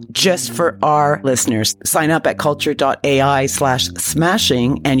deal just for our listeners. Sign up at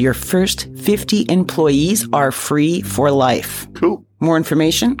culture.ai/smashing and your first 50 employees are free for life. Cool. More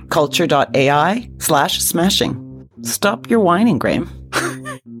information, culture.ai/smashing. Stop your whining, Graham.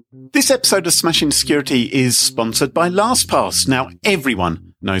 This episode of Smashing Security is sponsored by LastPass. Now, everyone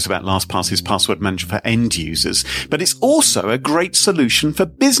knows about LastPass's password manager for end users, but it's also a great solution for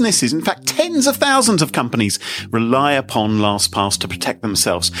businesses. In fact, tens of thousands of companies rely upon LastPass to protect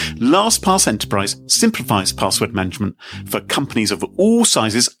themselves. LastPass Enterprise simplifies password management for companies of all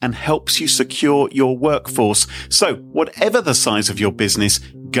sizes and helps you secure your workforce. So, whatever the size of your business,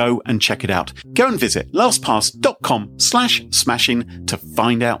 go and check it out. Go and visit lastpass.com/smashing to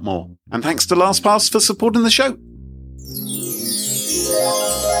find out more. And thanks to LastPass for supporting the show.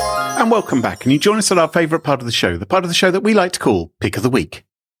 And welcome back. And you join us at our favourite part of the show, the part of the show that we like to call Pick of the Week.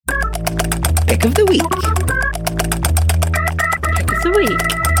 Pick of the week. Pick of the week.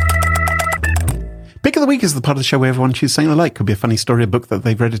 Pick of the Week is the part of the show where everyone chooses something they like. Could be a funny story, a book that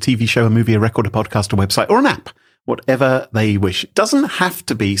they've read, a TV show, a movie, a record, a podcast, a website, or an app. Whatever they wish. It doesn't have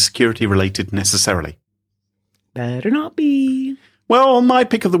to be security related necessarily. Better not be. Well, on my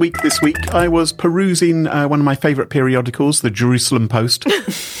Pick of the Week this week, I was perusing one of my favourite periodicals, the Jerusalem Post.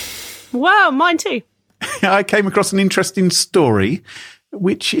 Wow, mine too. I came across an interesting story,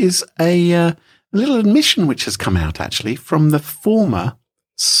 which is a little admission which has come out, actually, from the former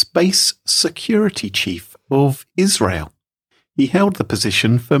space security chief of Israel. He held the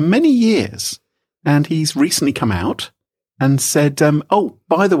position for many years, and he's recently come out and said, oh,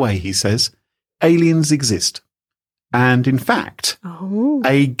 by the way, he says, aliens exist. And in fact,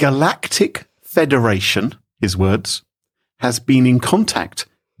 a galactic federation, his words, has been in contact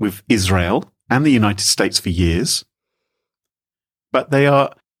with Israel and the United States for years. But they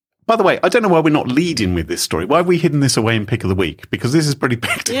are, by the way, I don't know why we're not leading with this story. Why have we hidden this away in Pick of the Week? Because this is pretty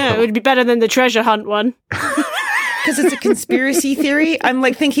big deal. Yeah, it would be better than the treasure hunt one. Because it's a conspiracy theory. I'm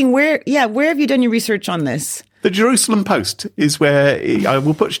like thinking, where have you done your research on this? The Jerusalem Post is where I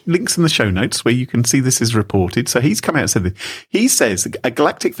will put links in the show notes where you can see this is reported. So he's come out and said this. He says a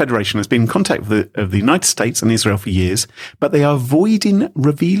galactic federation has been in contact with the United States and Israel for years, but they are avoiding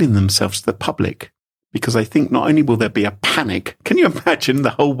revealing themselves to the public because they think not only will there be a panic, can you imagine the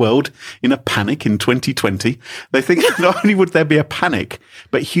whole world in a panic in 2020? They think not only would there be a panic,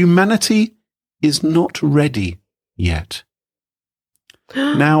 but humanity is not ready yet.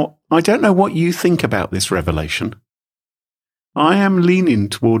 Now, I don't know what you think about this revelation. I am leaning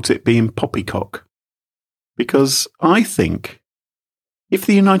towards it being poppycock because I think if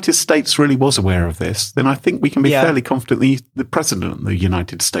the United States really was aware of this, then I think we can be fairly confident the President of the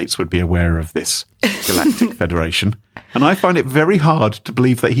United States would be aware of this galactic federation. And I find it very hard to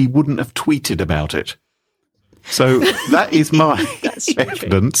believe that he wouldn't have tweeted about it. So that is my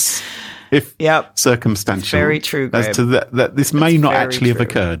evidence. If circumstantial, it's very true, Graham. As to that this may not actually have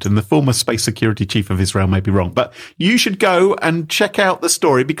occurred, and the former space security chief of Israel may be wrong. But you should go and check out the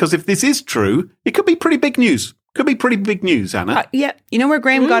story because if this is true, it could be pretty big news. Could be pretty big news, Anna. Yeah, you know where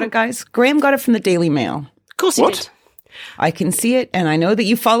Graham got it, guys? Graham got it from the Daily Mail. Of course he did. I can see it, and I know that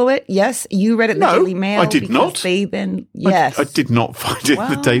you follow it. Yes, you read it in the Daily Mail. I did not. They then, yes. I did not find it in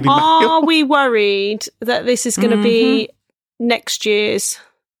the Daily Mail. Are we worried that this is going to be next year's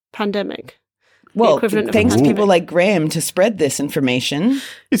pandemic? Well, thanks to people like Graham to spread this information.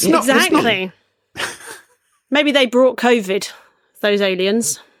 It's not exactly. Maybe they brought COVID, those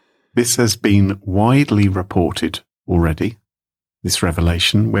aliens. This has been widely reported already, this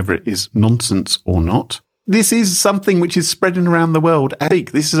revelation, whether it is nonsense or not. This is something which is spreading around the world.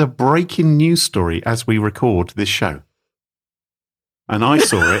 This is a breaking news story as we record this show. And I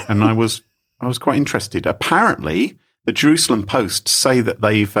saw it and I was quite interested. Apparently, the Jerusalem Post say that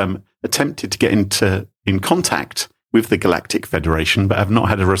they've attempted to get in contact with the Galactic Federation, but have not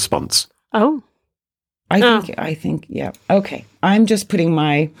had a response. Oh. I think, yeah. Okay. I'm just putting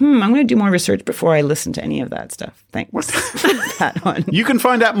I'm going to do more research before I listen to any of that stuff. Thanks. That one. You can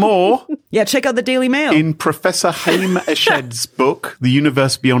find out more. Yeah, check out the Daily Mail. In Professor Haim Eshed's book, The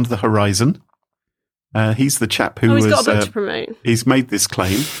Universe Beyond the Horizon. He's the chap who he's got a book to promote. He's made this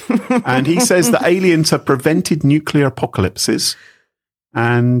claim. And he says that aliens have prevented nuclear apocalypses.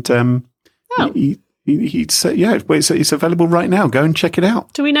 And he'd say, it's available right now. Go and check it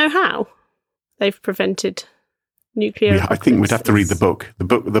out. Do we know how they've prevented nuclear apocalypses? I think we'd have to read the book.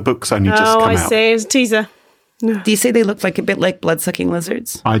 The book's only just come out. Oh, I see. It's a teaser. Do you say they look like a bit like blood-sucking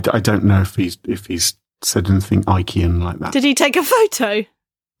lizards? I don't know if he's said anything Ikean like that. Did he take a photo?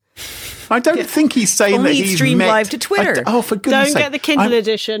 I don't think he's saying that he's streamed live to Twitter. For goodness sake. Don't get the Kindle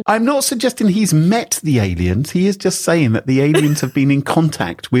edition. I'm not suggesting he's met the aliens. He is just saying that the aliens have been in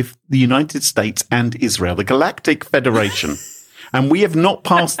contact with the United States and Israel, the Galactic Federation. And we have not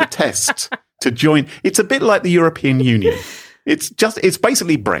passed the test to join. It's a bit like the European Union. It's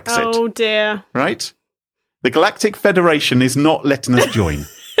basically Brexit. Oh, dear. Right? The Galactic Federation is not letting us join.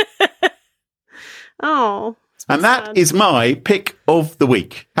 Oh. And that is my pick of the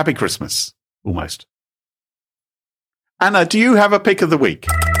week. Happy Christmas. Almost. Anna, do you have a pick of the week?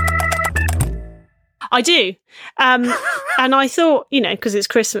 I do. And I thought, because it's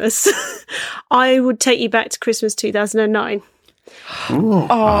Christmas, I would take you back to Christmas 2009. Ooh,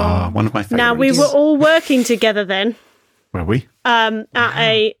 one of my favourites. Now, we were all working together then. Were we? At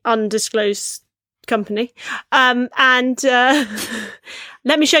a undisclosed company. And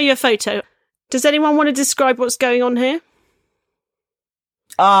let me show you a photo. Does anyone want to describe what's going on here?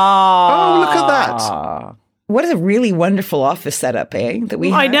 Oh, look at that. What a really wonderful office setup, that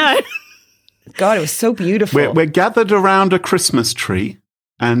we had. I know. God, it was so beautiful. We're gathered around a Christmas tree,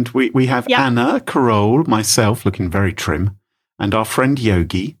 and we have Anna, Carole, myself, looking very trim, and our friend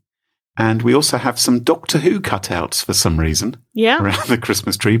Yogi, and we also have some Doctor Who cutouts for some reason around the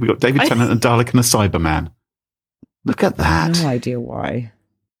Christmas tree. We've got David Tennant, a Dalek, and a Cyberman. Look at that. No idea why.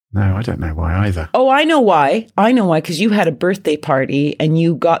 No, I don't know why either. Oh, I know why. Because you had a birthday party and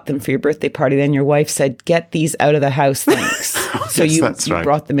you got them for your birthday party. Then your wife said, get these out of the house, thanks. So you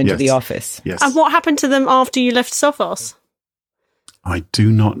brought them into the office. Yes. And what happened to them after you left Sophos? I do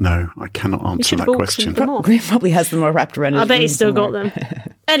not know. I cannot answer that question. Graham probably has them all wrapped around his I bet he's still got them.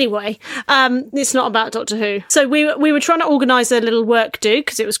 Anyway, it's not about Doctor Who. So we were trying to organise a little work do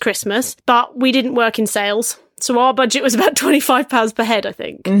because it was Christmas, but we didn't work in sales. So our budget was about £25 per head, I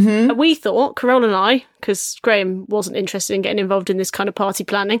think. Mm-hmm. And we thought, Carole and I, because Graham wasn't interested in getting involved in this kind of party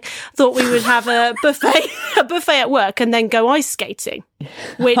planning, thought we would have a buffet at work and then go ice skating.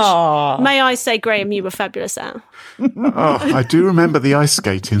 Which, may I say, Graham, you were fabulous at. I do remember the ice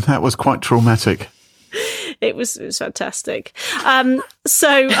skating. That was quite traumatic. It was fantastic.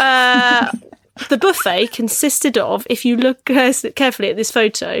 The buffet consisted of, if you look carefully at this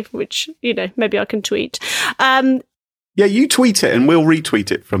photo, which, maybe I can tweet. Yeah, you tweet it and we'll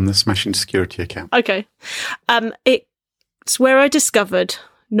retweet it from the Smashing Security account. Okay. It's where I discovered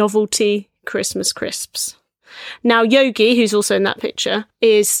novelty Christmas crisps. Now, Yogi, who's also in that picture,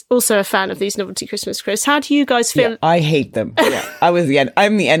 is also a fan of these novelty Christmas crisps. How do you guys feel? Yeah, I hate them. Yeah,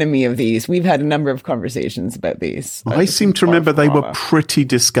 I'm the enemy of these. We've had a number of conversations about these. I seem to remember they were pretty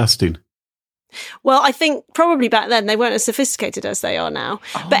disgusting. Well, I think probably back then they weren't as sophisticated as they are now.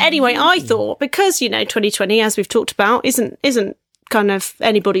 But anyway, I thought, because, 2020, as we've talked about, isn't kind of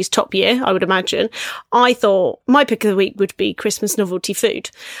anybody's top year, I would imagine, I thought my pick of the week would be Christmas novelty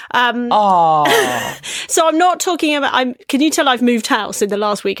food. So I'm not talking about, can you tell I've moved house in the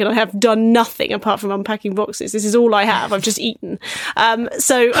last week and I have done nothing apart from unpacking boxes? This is all I have. I've just eaten.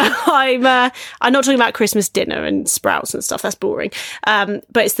 So I'm not talking about Christmas dinner and sprouts and stuff. That's boring. But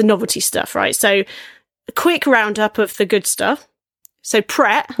it's the novelty stuff, right? So a quick roundup of the good stuff. So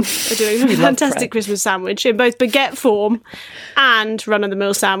Pret are doing a fantastic Christmas sandwich in both baguette form and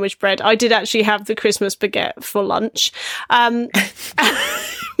run-of-the-mill sandwich bread. I did actually have the Christmas baguette for lunch.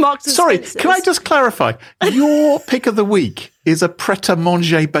 Sorry, can I just clarify? Your pick of the week is a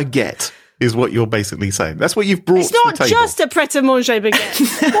Pret-a-Manger baguette, is what you're basically saying. That's what you've brought to the table. It's not just a Pret-a-Manger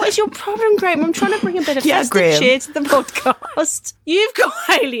baguette. What is your problem, Graham? I'm trying to bring a bit of festive cheer to the podcast. You've got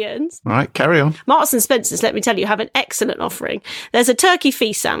aliens. All right, carry on. Marks and Spencer's, let me tell you, have an excellent offering. There's a turkey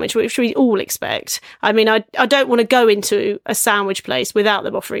feast sandwich, which we all expect. I mean, I don't want to go into a sandwich place without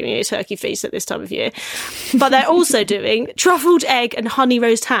them offering me a turkey feast at this time of year. But they're also doing truffled egg and honey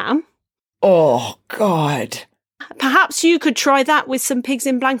roast ham. Oh, God. Perhaps you could try that with some pigs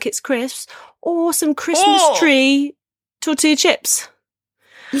in blankets crisps or some Christmas tree tortilla chips.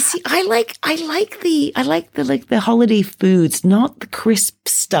 You see, I like the holiday foods, not the crisp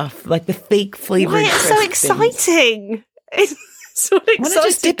stuff, like the fake flavored. Why, it's so exciting. It's so exciting. Why not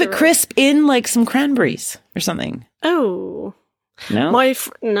just dip a crisp in like some cranberries or something? Oh. No?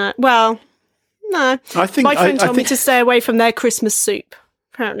 No. Well, no. I think my friend told me to stay away from their Christmas soup.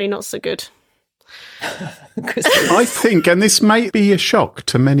 Apparently not so good. I think, and this may be a shock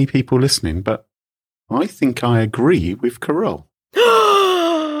to many people listening, but I think I agree with Carol.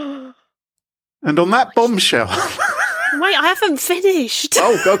 And on that bombshell... Wait, I haven't finished.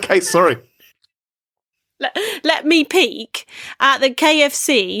 Oh, okay, sorry. Let me peek at the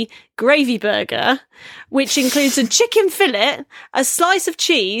KFC gravy burger, which includes a chicken fillet, a slice of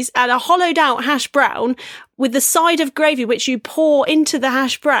cheese, and a hollowed out hash brown with the side of gravy which you pour into the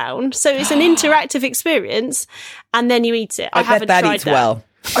hash brown. So it's an interactive experience, and then you eat it. I haven't bet that tried eats that. well.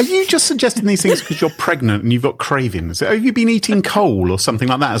 Are you just suggesting these things because you're pregnant and you've got cravings? Have you been eating coal or something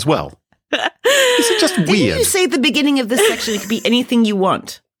like that as well? Is it just weird? Didn't you say at the beginning of this section it could be anything you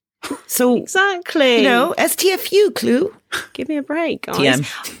want? So exactly, STFU clue. Give me a break, guys.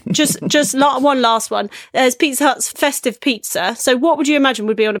 TM. just one last one. There's Pizza Hut's festive pizza. So, what would you imagine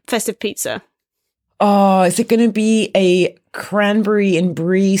would be on a festive pizza? Oh, is it going to be a cranberry and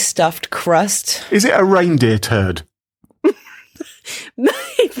brie stuffed crust? Is it a reindeer turd?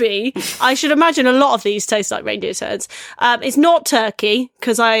 Maybe. I should imagine a lot of these taste like reindeer turds. It's not turkey,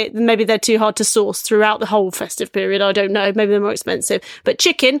 because maybe they're too hard to source throughout the whole festive period. I don't know. Maybe they're more expensive. But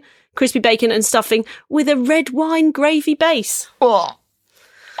chicken, crispy bacon and stuffing with a red wine gravy base. Oh.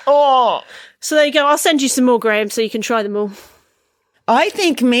 So there you go. I'll send you some more, Graham, so you can try them all. I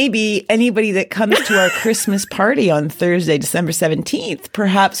think maybe anybody that comes to our Christmas party on Thursday, December 17th,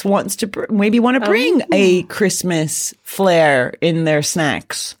 perhaps wants to bring a Christmas flair in their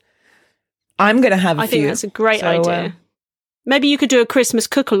snacks. I'm going to have a few. I think that's a great idea. Maybe you could do a Christmas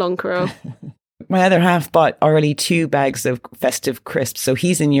cook-along, Carol. My other half bought already 2 bags of festive crisps, so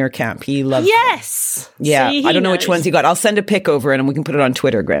he's in your camp. He loves Yes! them. Yeah, See, I don't know which ones he got. I'll send a pic over and we can put it on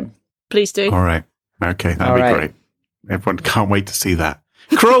Twitter, Graham. Please do. All right. Okay, that'd be great. Everyone can't wait to see that.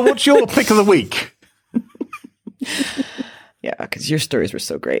 Carol, what's your pick of the week? Yeah, because your stories were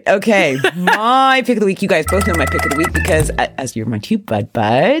so great. Okay, my pick of the week. You guys both know my pick of the week because as you're my 2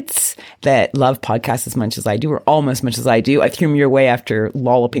 buds that love podcasts as much as I do, or almost as much as I do, I threw them your way after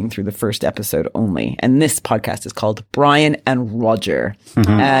lolloping through the first episode only. And this podcast is called Brian and Roger.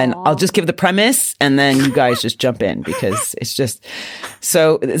 Mm-hmm. And I'll just give the premise and then you guys just jump in because it's just...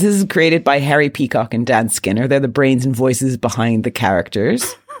 So this is created by Harry Peacock and Dan Skinner. They're the brains and voices behind the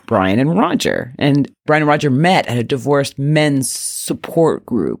characters. Brian and Roger. And Brian and Roger met at a divorced men's support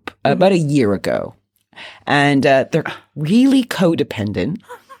group about a year ago. And they're really codependent.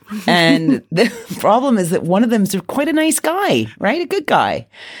 And the problem is that one of them is quite a nice guy, right? A good guy.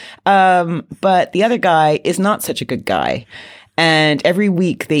 But the other guy is not such a good guy. And every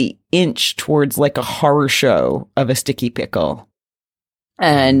week they inch towards like a horror show of a sticky pickle.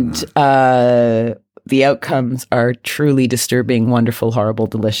 And the outcomes are truly disturbing, wonderful, horrible,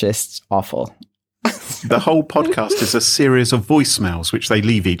 delicious, awful. The whole podcast is a series of voicemails which they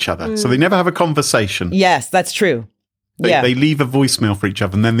leave each other. So they never have a conversation. Yes, that's true. They leave a voicemail for each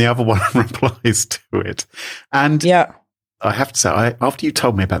other and then the other one replies to it. And I have to say, after you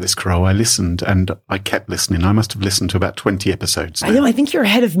told me about this, Carol, I listened and I kept listening. I must have listened to about 20 episodes now. I know. I think you're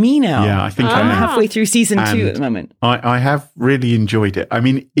ahead of me now. Yeah, I think I'm halfway through season 2 at the moment. I have really enjoyed it. I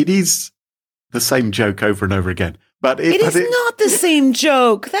mean, it is the same joke over and over again. But it is not the same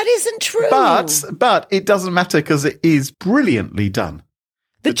joke. That isn't true. But it doesn't matter because it is brilliantly done.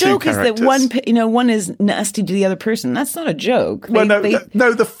 The joke is that one is nasty to the other person. That's not a joke.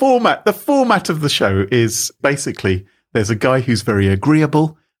 The format of the show is basically there's a guy who's very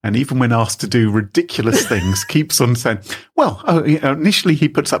agreeable. And even when asked to do ridiculous things, keeps on saying, initially he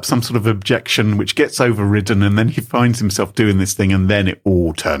puts up some sort of objection, which gets overridden, and then he finds himself doing this thing, and then it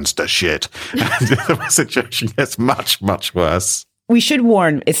all turns to shit. And the situation gets much, much worse. We should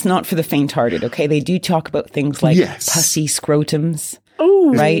warn, it's not for the faint-hearted, okay? They do talk about things like pussy scrotums,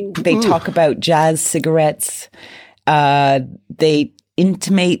 right? They talk about jazz cigarettes. They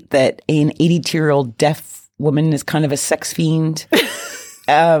intimate that an 82-year-old deaf woman is kind of a sex fiend.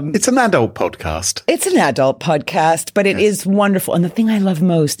 It's an adult podcast. It's an adult podcast, but it is wonderful. And the thing I love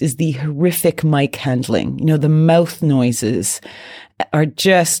most is the horrific mic handling. You know, the mouth noises are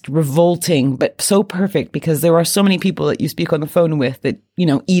just revolting, but so perfect because there are so many people that you speak on the phone with that, you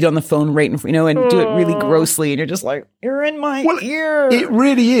know, eat on the phone right in front, and do it really grossly. And you're just like, you're in my ear. It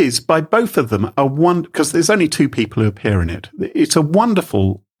really is. By both of them, because there's only 2 people who appear in it. It's a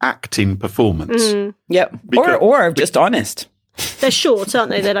wonderful acting performance. Yep. Or just honest. They're short,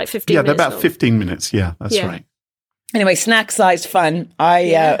 aren't they? They're like 15 minutes. Yeah, they're about long. 15 minutes. Yeah, that's right. Anyway, snack-sized fun.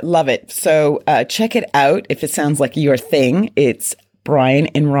 I love it. So check it out if it sounds like your thing. It's Brian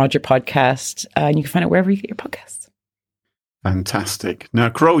and Roger Podcast, and you can find it wherever you get your podcasts. Fantastic. Now,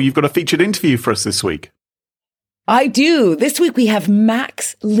 Carole, you've got a featured interview for us this week. I do. This week we have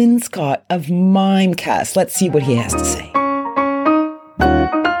Max Linscott of Mimecast. Let's see what he has to say.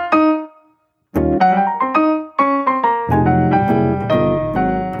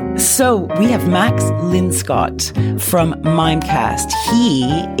 So we have Max Linscott from Mimecast. He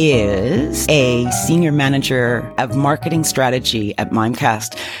is a senior manager of marketing strategy at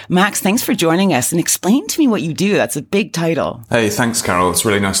Mimecast. Max, thanks for joining us and explain to me what you do. That's a big title. Hey, thanks, Carol. It's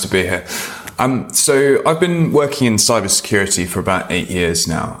really nice to be here. So I've been working in cybersecurity for about 8 years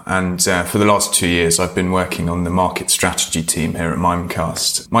now. And for the last 2 years, I've been working on the market strategy team here at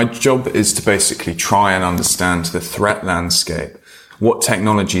Mimecast. My job is to basically try and understand the threat landscape, what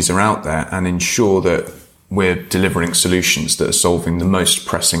technologies are out there, and ensure that we're delivering solutions that are solving the most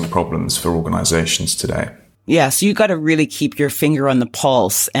pressing problems for organizations today. Yeah, so you got to really keep your finger on the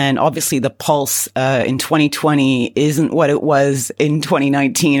pulse. And obviously the pulse in 2020 isn't what it was in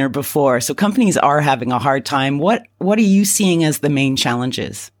 2019 or before. So companies are having a hard time. What are you seeing as the main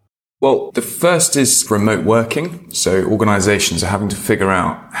challenges? Well, the first is remote working. So organizations are having to figure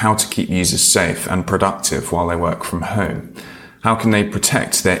out how to keep users safe and productive while they work from home. How can they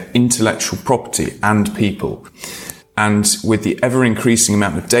protect their intellectual property and people? And with the ever-increasing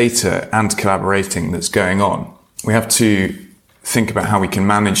amount of data and collaborating that's going on, we have to think about how we can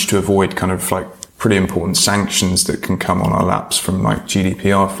manage to avoid kind of like pretty important sanctions that can come on our laps from like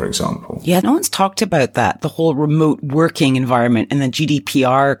GDPR, for example. Yeah, no one's talked about that, the whole remote working environment and the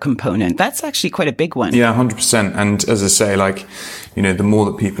GDPR component. That's actually quite a big one. Yeah, 100%. And as I say, like, you know, the more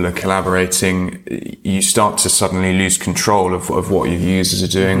that people are collaborating, you start to suddenly lose control of what your users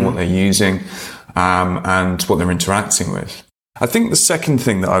are doing, what they're using, and what they're interacting with. I think the second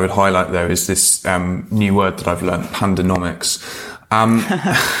thing that I would highlight though is this new word that I've learned, pandonomics.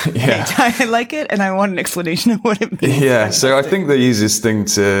 Yeah, I like it, and I want an explanation of what it means. Yeah, so I think the easiest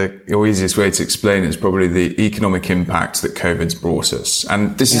way to explain it is probably the economic impact that COVID's brought us,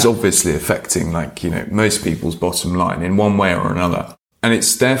 and this is obviously affecting, like, you know, most people's bottom line in one way or another, and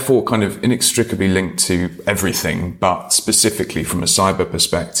it's therefore kind of inextricably linked to everything, but specifically from a cyber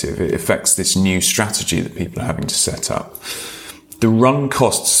perspective, it affects this new strategy that people are having to set up. The run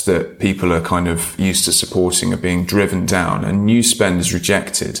costs that people are kind of used to supporting are being driven down and new spend is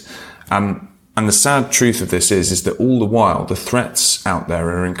rejected. And the sad truth of this is that all the while the threats out there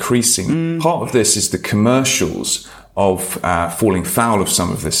are increasing. Part of this is the commercials of falling foul of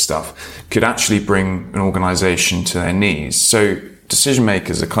some of this stuff could actually bring an organization to their knees. So decision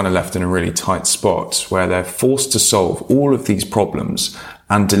makers are kind of left in a really tight spot where they're forced to solve all of these problems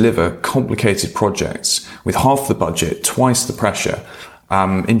and deliver complicated projects with half the budget, twice the pressure,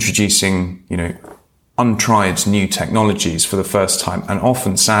 introducing, you know, untried new technologies for the first time, and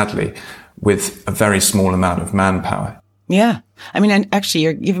often, sadly, with a very small amount of manpower. Yeah. I mean, and actually,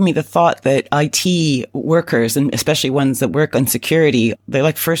 you're giving me the thought that IT workers, and especially ones that work on security, they're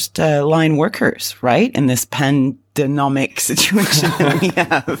like first line workers, right? In this pandemic situation that we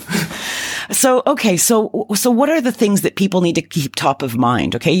have. So, okay. So what are the things that people need to keep top of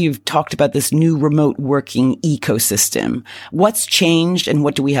mind? Okay. You've talked about this new remote working ecosystem. What's changed and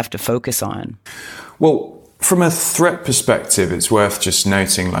what do we have to focus on? Well, from a threat perspective, it's worth just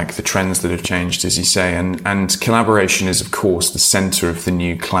noting like the trends that have changed, as you say, and collaboration is, of course, the center of the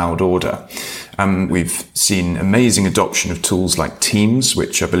new cloud order. We've seen amazing adoption of tools like Teams,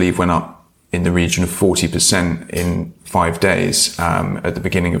 which I believe went up in the region of 40% in 5 days at the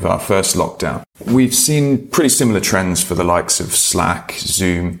beginning of our first lockdown. We've seen pretty similar trends for the likes of Slack,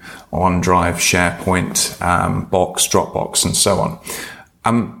 Zoom, OneDrive, SharePoint, Box, Dropbox, and so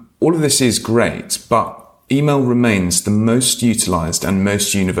on. All of this is great, but email remains the most utilized and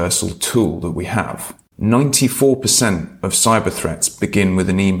most universal tool that we have. 94% of cyber threats begin with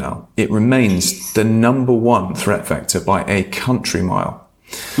an email. It remains the number one threat vector by a country mile.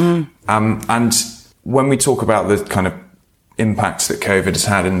 And when we talk about the kind of impacts that COVID has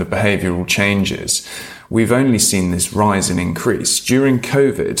had in the behavioral changes, we've only seen this rise and increase. During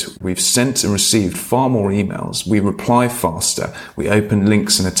COVID, we've sent and received far more emails. We reply faster. We open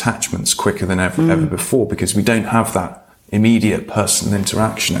links and attachments quicker than ever before because we don't have that immediate personal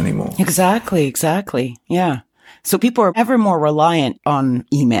interaction anymore. Exactly. Yeah. So people are ever more reliant on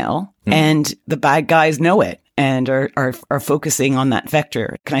email and the bad guys know it and are focusing on that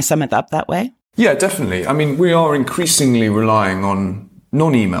vector. Can I sum it up that way? Yeah, definitely. I mean, we are increasingly relying on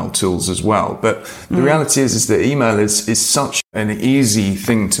non-email tools as well. But the reality is that email is such an easy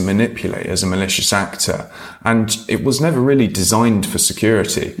thing to manipulate as a malicious actor. And it was never really designed for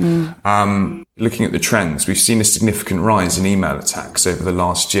security. Looking at the trends, we've seen a significant rise in email attacks over the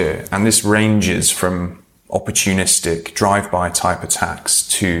last year. And this ranges from opportunistic drive-by type attacks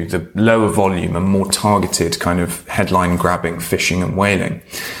to the lower volume and more targeted kind of headline grabbing, phishing and whaling.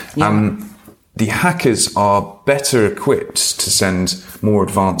 The hackers are better equipped to send more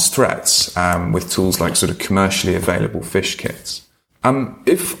advanced threats with tools like sort of commercially available phish kits.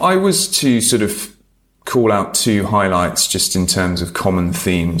 If I was to sort of call out 2 highlights just in terms of common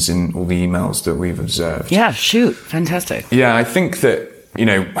themes in all the emails that we've observed. Yeah, shoot. Fantastic. Yeah, I think that,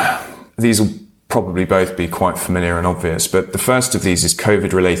 these will probably both be quite familiar and obvious, but the first of these is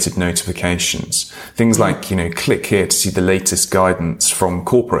COVID-related notifications. Things like, click here to see the latest guidance from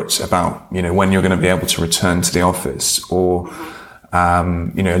corporate about, when you're going to be able to return to the office, or,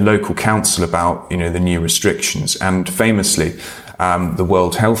 a local council about, the new restrictions. And famously, the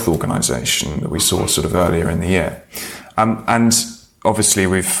World Health Organization that we saw sort of earlier in the year. And obviously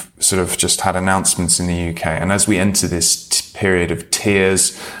we've sort of just had announcements in the UK. And as we enter this period of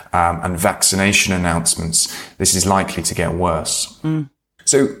tiers and vaccination announcements, this is likely to get worse.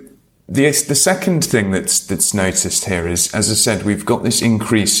 So the second thing that's noticed here is, as I said, we've got this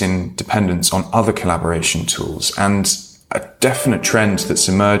increase in dependence on other collaboration tools. And a definite trend that's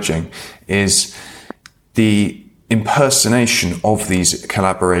emerging is the impersonation of these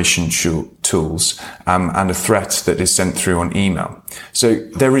collaboration tools and a threat that is sent through on email. So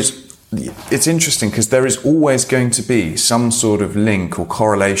it's interesting because there is always going to be some sort of link or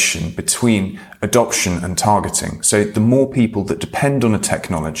correlation between adoption and targeting. So the more people that depend on a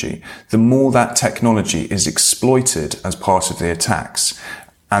technology, the more that technology is exploited as part of the attacks.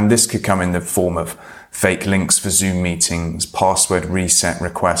 And this could come in the form of fake links for Zoom meetings, password reset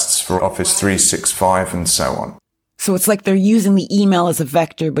requests for Office 365, and so on. So it's like they're using the email as a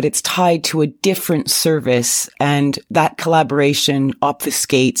vector, but it's tied to a different service, and that collaboration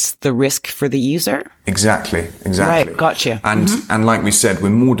obfuscates the risk for the user? Exactly. Right, gotcha. And like we said,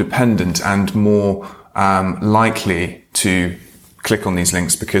 we're more dependent and more likely to click on these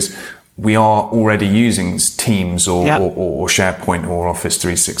links because we are already using Teams or SharePoint or Office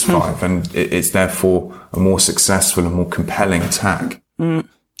 365, and it's therefore a more successful and more compelling attack.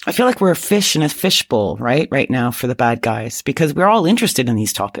 I feel like we're a fish in a fishbowl, right now for the bad guys, because we're all interested in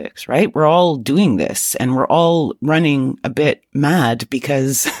these topics, right? We're all doing this and we're all running a bit mad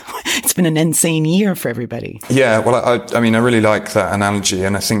because it's been an insane year for everybody. Yeah, well, I mean, I really like that analogy.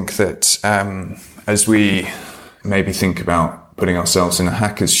 And I think that as we maybe think about putting ourselves in a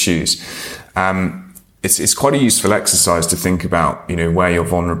hacker's shoes, it's quite a useful exercise to think about, where you're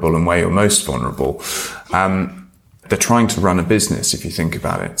vulnerable and where you're most vulnerable. They're trying to run a business, if you think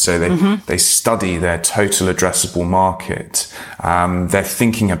about it. So they study their total addressable market. They're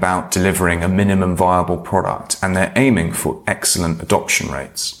thinking about delivering a minimum viable product, and they're aiming for excellent adoption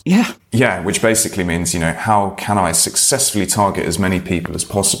rates. Yeah, which basically means, how can I successfully target as many people as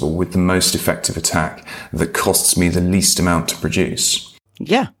possible with the most effective attack that costs me the least amount to produce?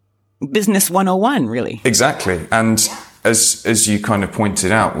 Yeah. Business 101, really. Exactly. And as you kind of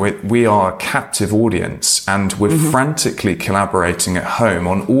pointed out, we are a captive audience, and we're frantically collaborating at home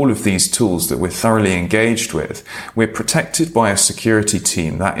on all of these tools that we're thoroughly engaged with. We're protected by a security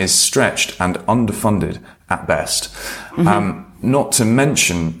team that is stretched and underfunded at best. Not to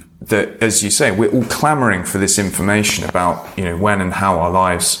mention that, as you say, we're all clamoring for this information about, when and how our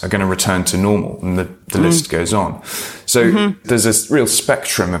lives are going to return to normal, and the list goes on. So there's a real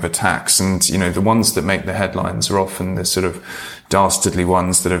spectrum of attacks, and, the ones that make the headlines are often the sort of dastardly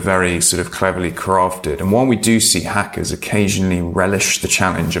ones that are very sort of cleverly crafted. And while we do see hackers occasionally relish the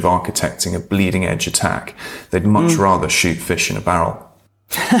challenge of architecting a bleeding edge attack, they'd much rather shoot fish in a barrel.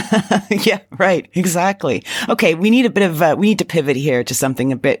 Yeah, right. Exactly. Okay. We need to pivot here to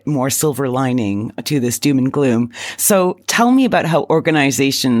something a bit more silver lining to this doom and gloom. So tell me about how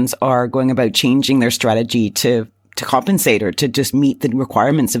organizations are going about changing their strategy to compensate or to just meet the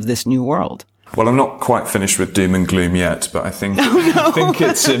requirements of this new world. Well, I'm not quite finished with doom and gloom yet, but I think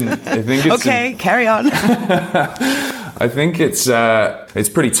it's okay, carry on. I think it's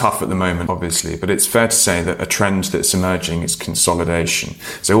pretty tough at the moment, obviously, but it's fair to say that a trend that's emerging is consolidation.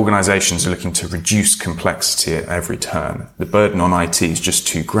 So organizations are looking to reduce complexity at every turn. The burden on IT is just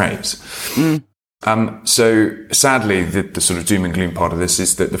too great. So sadly, the sort of doom and gloom part of this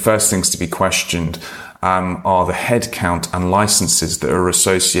is that the first things to be questioned are the headcount and licenses that are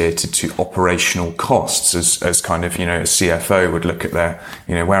associated to operational costs, as kind of, a CFO would look at their,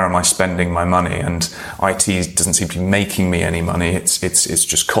 where am I spending my money? And IT doesn't seem to be making me any money. It's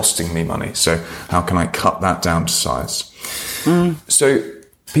just costing me money. So how can I cut that down to size? So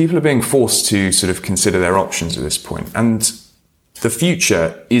people are being forced to sort of consider their options at this point. And the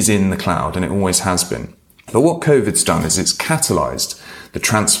future is in the cloud, and it always has been. But what COVID's done is it's catalyzed the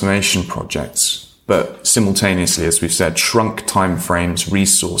transformation projects, but simultaneously, as we've said, shrunk timeframes,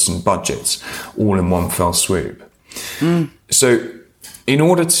 resource and budgets all in one fell swoop. So in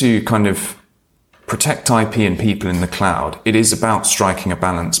order to kind of protect IP and people in the cloud, it is about striking a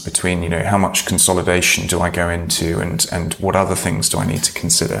balance between, how much consolidation do I go into and what other things do I need to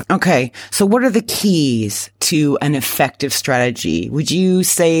consider? Okay. So what are the keys to an effective strategy? Would you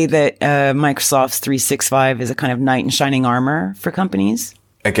say that Microsoft's 365 is a kind of knight in shining armor for companies?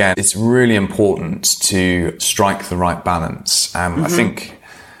 Again, it's really important to strike the right balance. I think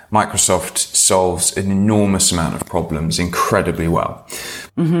Microsoft solves an enormous amount of problems incredibly well.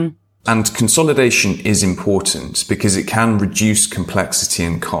 And consolidation is important because it can reduce complexity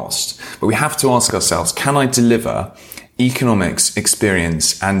and cost. But we have to ask ourselves, can I deliver economics,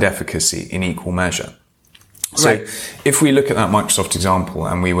 experience, and efficacy in equal measure? So if we look at that Microsoft example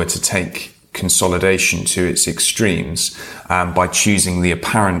and we were to take consolidation to its extremes by choosing the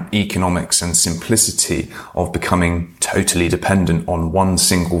apparent economics and simplicity of becoming totally dependent on one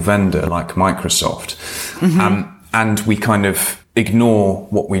single vendor like Microsoft, and we kind of ignore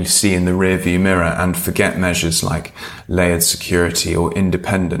what we see in the rearview mirror and forget measures like layered security or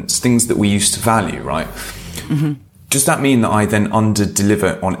independence, things that we used to value, right? Does that mean that I then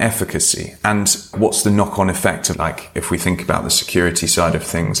under-deliver on efficacy? And what's the knock-on effect of, like, if we think about the security side of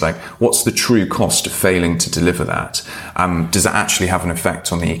things, like, what's the true cost of failing to deliver that? Does that actually have an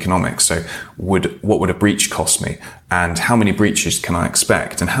effect on the economics? So what would a breach cost me? And how many breaches can I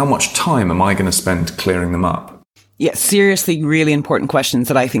expect? And how much time am I going to spend clearing them up? Yeah, seriously, really important questions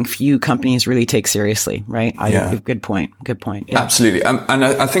that I think few companies really take seriously, right? Good point. Yeah. Absolutely. And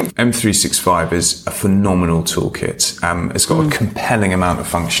I think M365 is a phenomenal toolkit. It's got a compelling amount of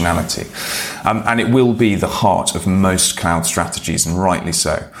functionality. And it will be the heart of most cloud strategies, and rightly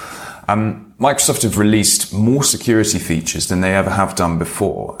so. Microsoft have released more security features than they ever have done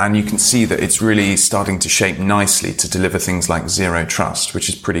before. And you can see that it's really starting to shape nicely to deliver things like Zero Trust, which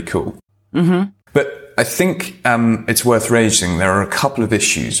is pretty cool. But I think it's worth raising there are a couple of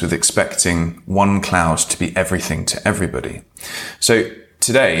issues with expecting one cloud to be everything to everybody. So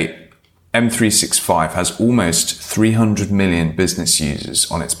today, M365 has almost 300 million business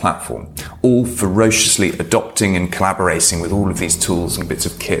users on its platform, all ferociously adopting and collaborating with all of these tools and bits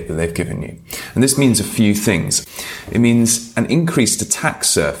of kit that they've given you. And this means a few things. It means an increased attack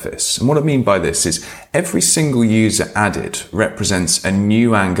surface. And what I mean by this is every single user added represents a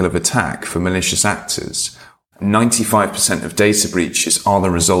new angle of attack for malicious actors. 95% of data breaches are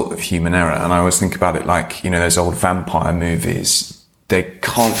the result of human error. And I always think about it like, those old vampire movies. They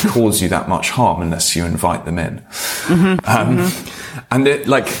can't cause you that much harm unless you invite them in. And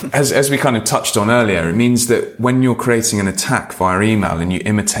as we kind of touched on earlier, it means that when you're creating an attack via email and you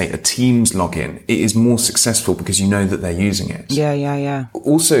imitate a Teams login, it is more successful because you know that they're using it. Yeah.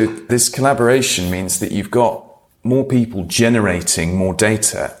 Also, this collaboration means that you've got more people generating more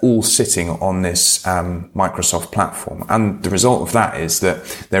data, all sitting on this Microsoft platform. And the result of that is that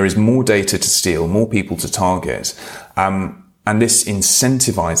there is more data to steal, more people to target. And this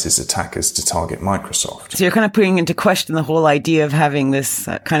incentivizes attackers to target Microsoft. So you're kind of putting into question the whole idea of having this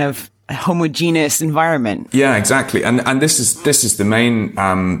kind of homogeneous environment. Yeah, exactly. And this is the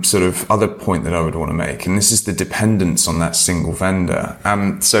main sort of other point that I would want to make. And this is the dependence on that single vendor.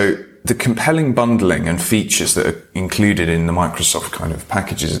 So the compelling bundling and features that are included in the Microsoft kind of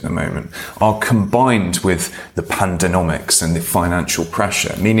packages at the moment are combined with the pandanomics and the financial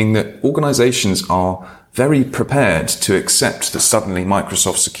pressure, meaning that organizations are very prepared to accept that suddenly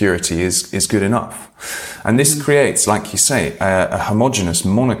Microsoft security is good enough. And this creates, like you say, a homogeneous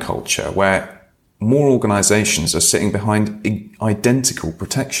monoculture where more organizations are sitting behind identical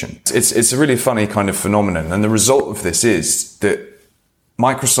protection. It's a really funny kind of phenomenon. And the result of this is that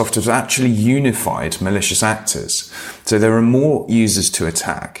Microsoft has actually unified malicious actors. So there are more users to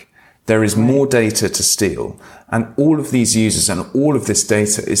attack. There is more data to steal. And all of these users and all of this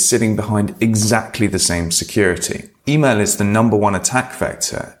data is sitting behind exactly the same security. Email is the number one attack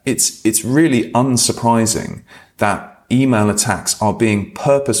vector. It's really unsurprising that email attacks are being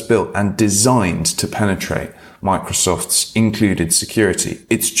purpose-built and designed to penetrate Microsoft's included security.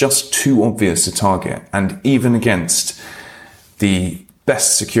 It's just too obvious a target. And even against the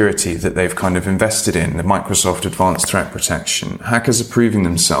best security that they've kind of invested in, the Microsoft Advanced Threat Protection, hackers are proving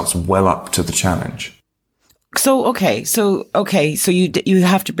themselves well up to the challenge. So you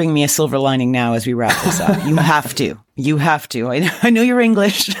have to bring me a silver lining now as we wrap this up. You have to. I know you're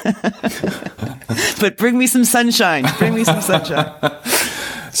English, but bring me some sunshine.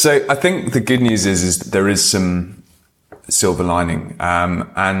 So I think the good news is there is some silver lining,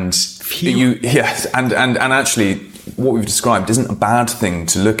 and actually what we've described isn't a bad thing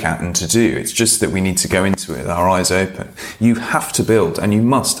to look at and to do. It's just that we need to go into it with our eyes open. You have to build, and you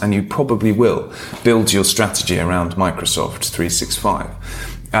must, and you probably will, build your strategy around Microsoft 365.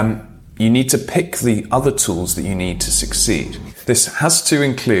 You need to pick the other tools that you need to succeed. This has to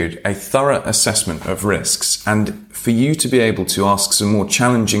include a thorough assessment of risks and for you to be able to ask some more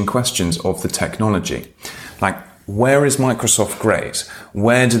challenging questions of the technology. Like, where is Microsoft great?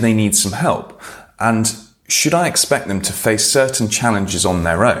 Where do they need some help? And should I expect them to face certain challenges on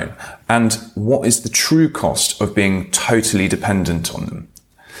their own? And what is the true cost of being totally dependent on them?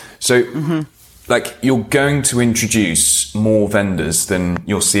 So, you're going to introduce more vendors than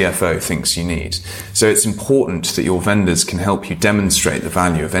your CFO thinks you need. So it's important that your vendors can help you demonstrate the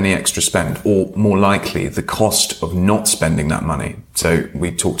value of any extra spend, or more likely, the cost of not spending that money. So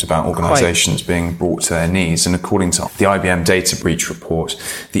we talked about organizations being brought to their knees. And according to the IBM data breach report,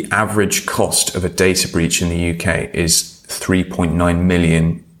 the average cost of a data breach in the UK is $3.9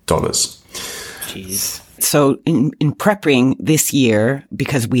 million. Jeez. So in prepping this year,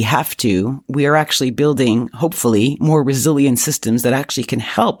 because we are actually building, hopefully, more resilient systems that actually can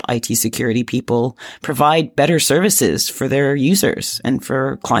help IT security people provide better services for their users and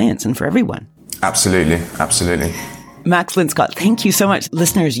for clients and for everyone. Absolutely. Max Linscott, thank you so much.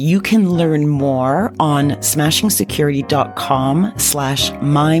 Listeners, you can learn more on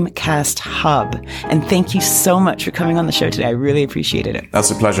smashingsecurity.com/mimecasthub. And thank you so much for coming on the show today. I really appreciated it. That's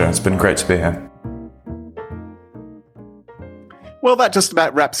a pleasure. It's been great to be here. Well, that just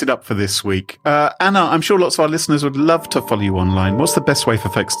about wraps it up for this week. Anna, I'm sure lots of our listeners would love to follow you online. What's the best way for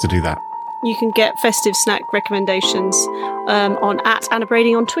folks to do that? You can get festive snack recommendations on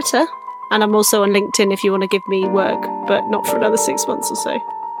 @AnnaBrady on Twitter. And I'm also on LinkedIn if you want to give me work, but not for another 6 months or so.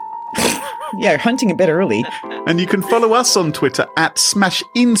 Yeah, hunting a bit early. And you can follow us on Twitter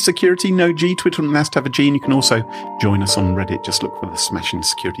 @SmashInSecurity, no G. Twitter has to have a G. And you can also join us on Reddit. Just look for the Smashing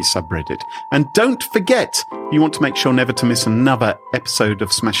Security subreddit. And don't forget, if you want to make sure never to miss another episode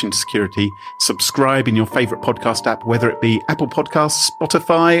of Smashing Security, subscribe in your favourite podcast app, whether it be Apple Podcasts,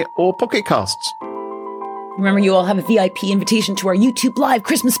 Spotify, or Pocket Casts. Remember, you all have a VIP invitation to our YouTube Live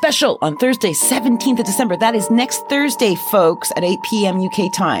Christmas special on Thursday, 17th of December. That is next Thursday, folks, at 8 p.m. UK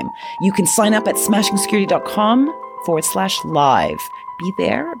time. You can sign up at smashingsecurity.com/live. Be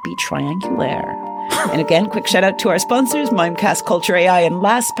there, be triangular. And again, quick shout out to our sponsors, Mimecast, Culture AI, and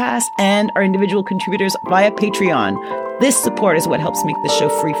LastPass, and our individual contributors via Patreon. This support is what helps make the show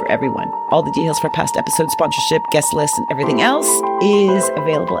free for everyone. All the details for past episodes, sponsorship, guest lists, and everything else is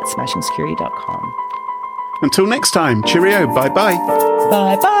available at smashingsecurity.com. Until next time, cheerio, bye-bye. Bye-bye.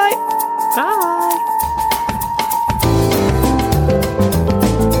 Bye. Bye.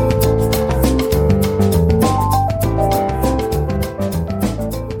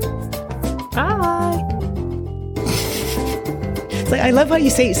 It's like, I love how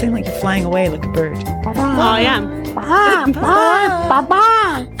you say it. You sound like you're flying away like a bird. Oh, I am.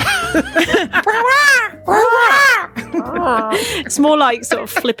 It's more like sort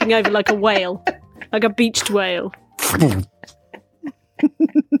of flipping over like a whale. Like a beached whale.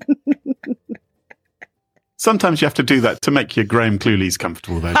 Sometimes you have to do that to make your Graham Cluley's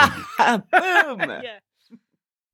comfortable, though, don't you? Boom! Yeah.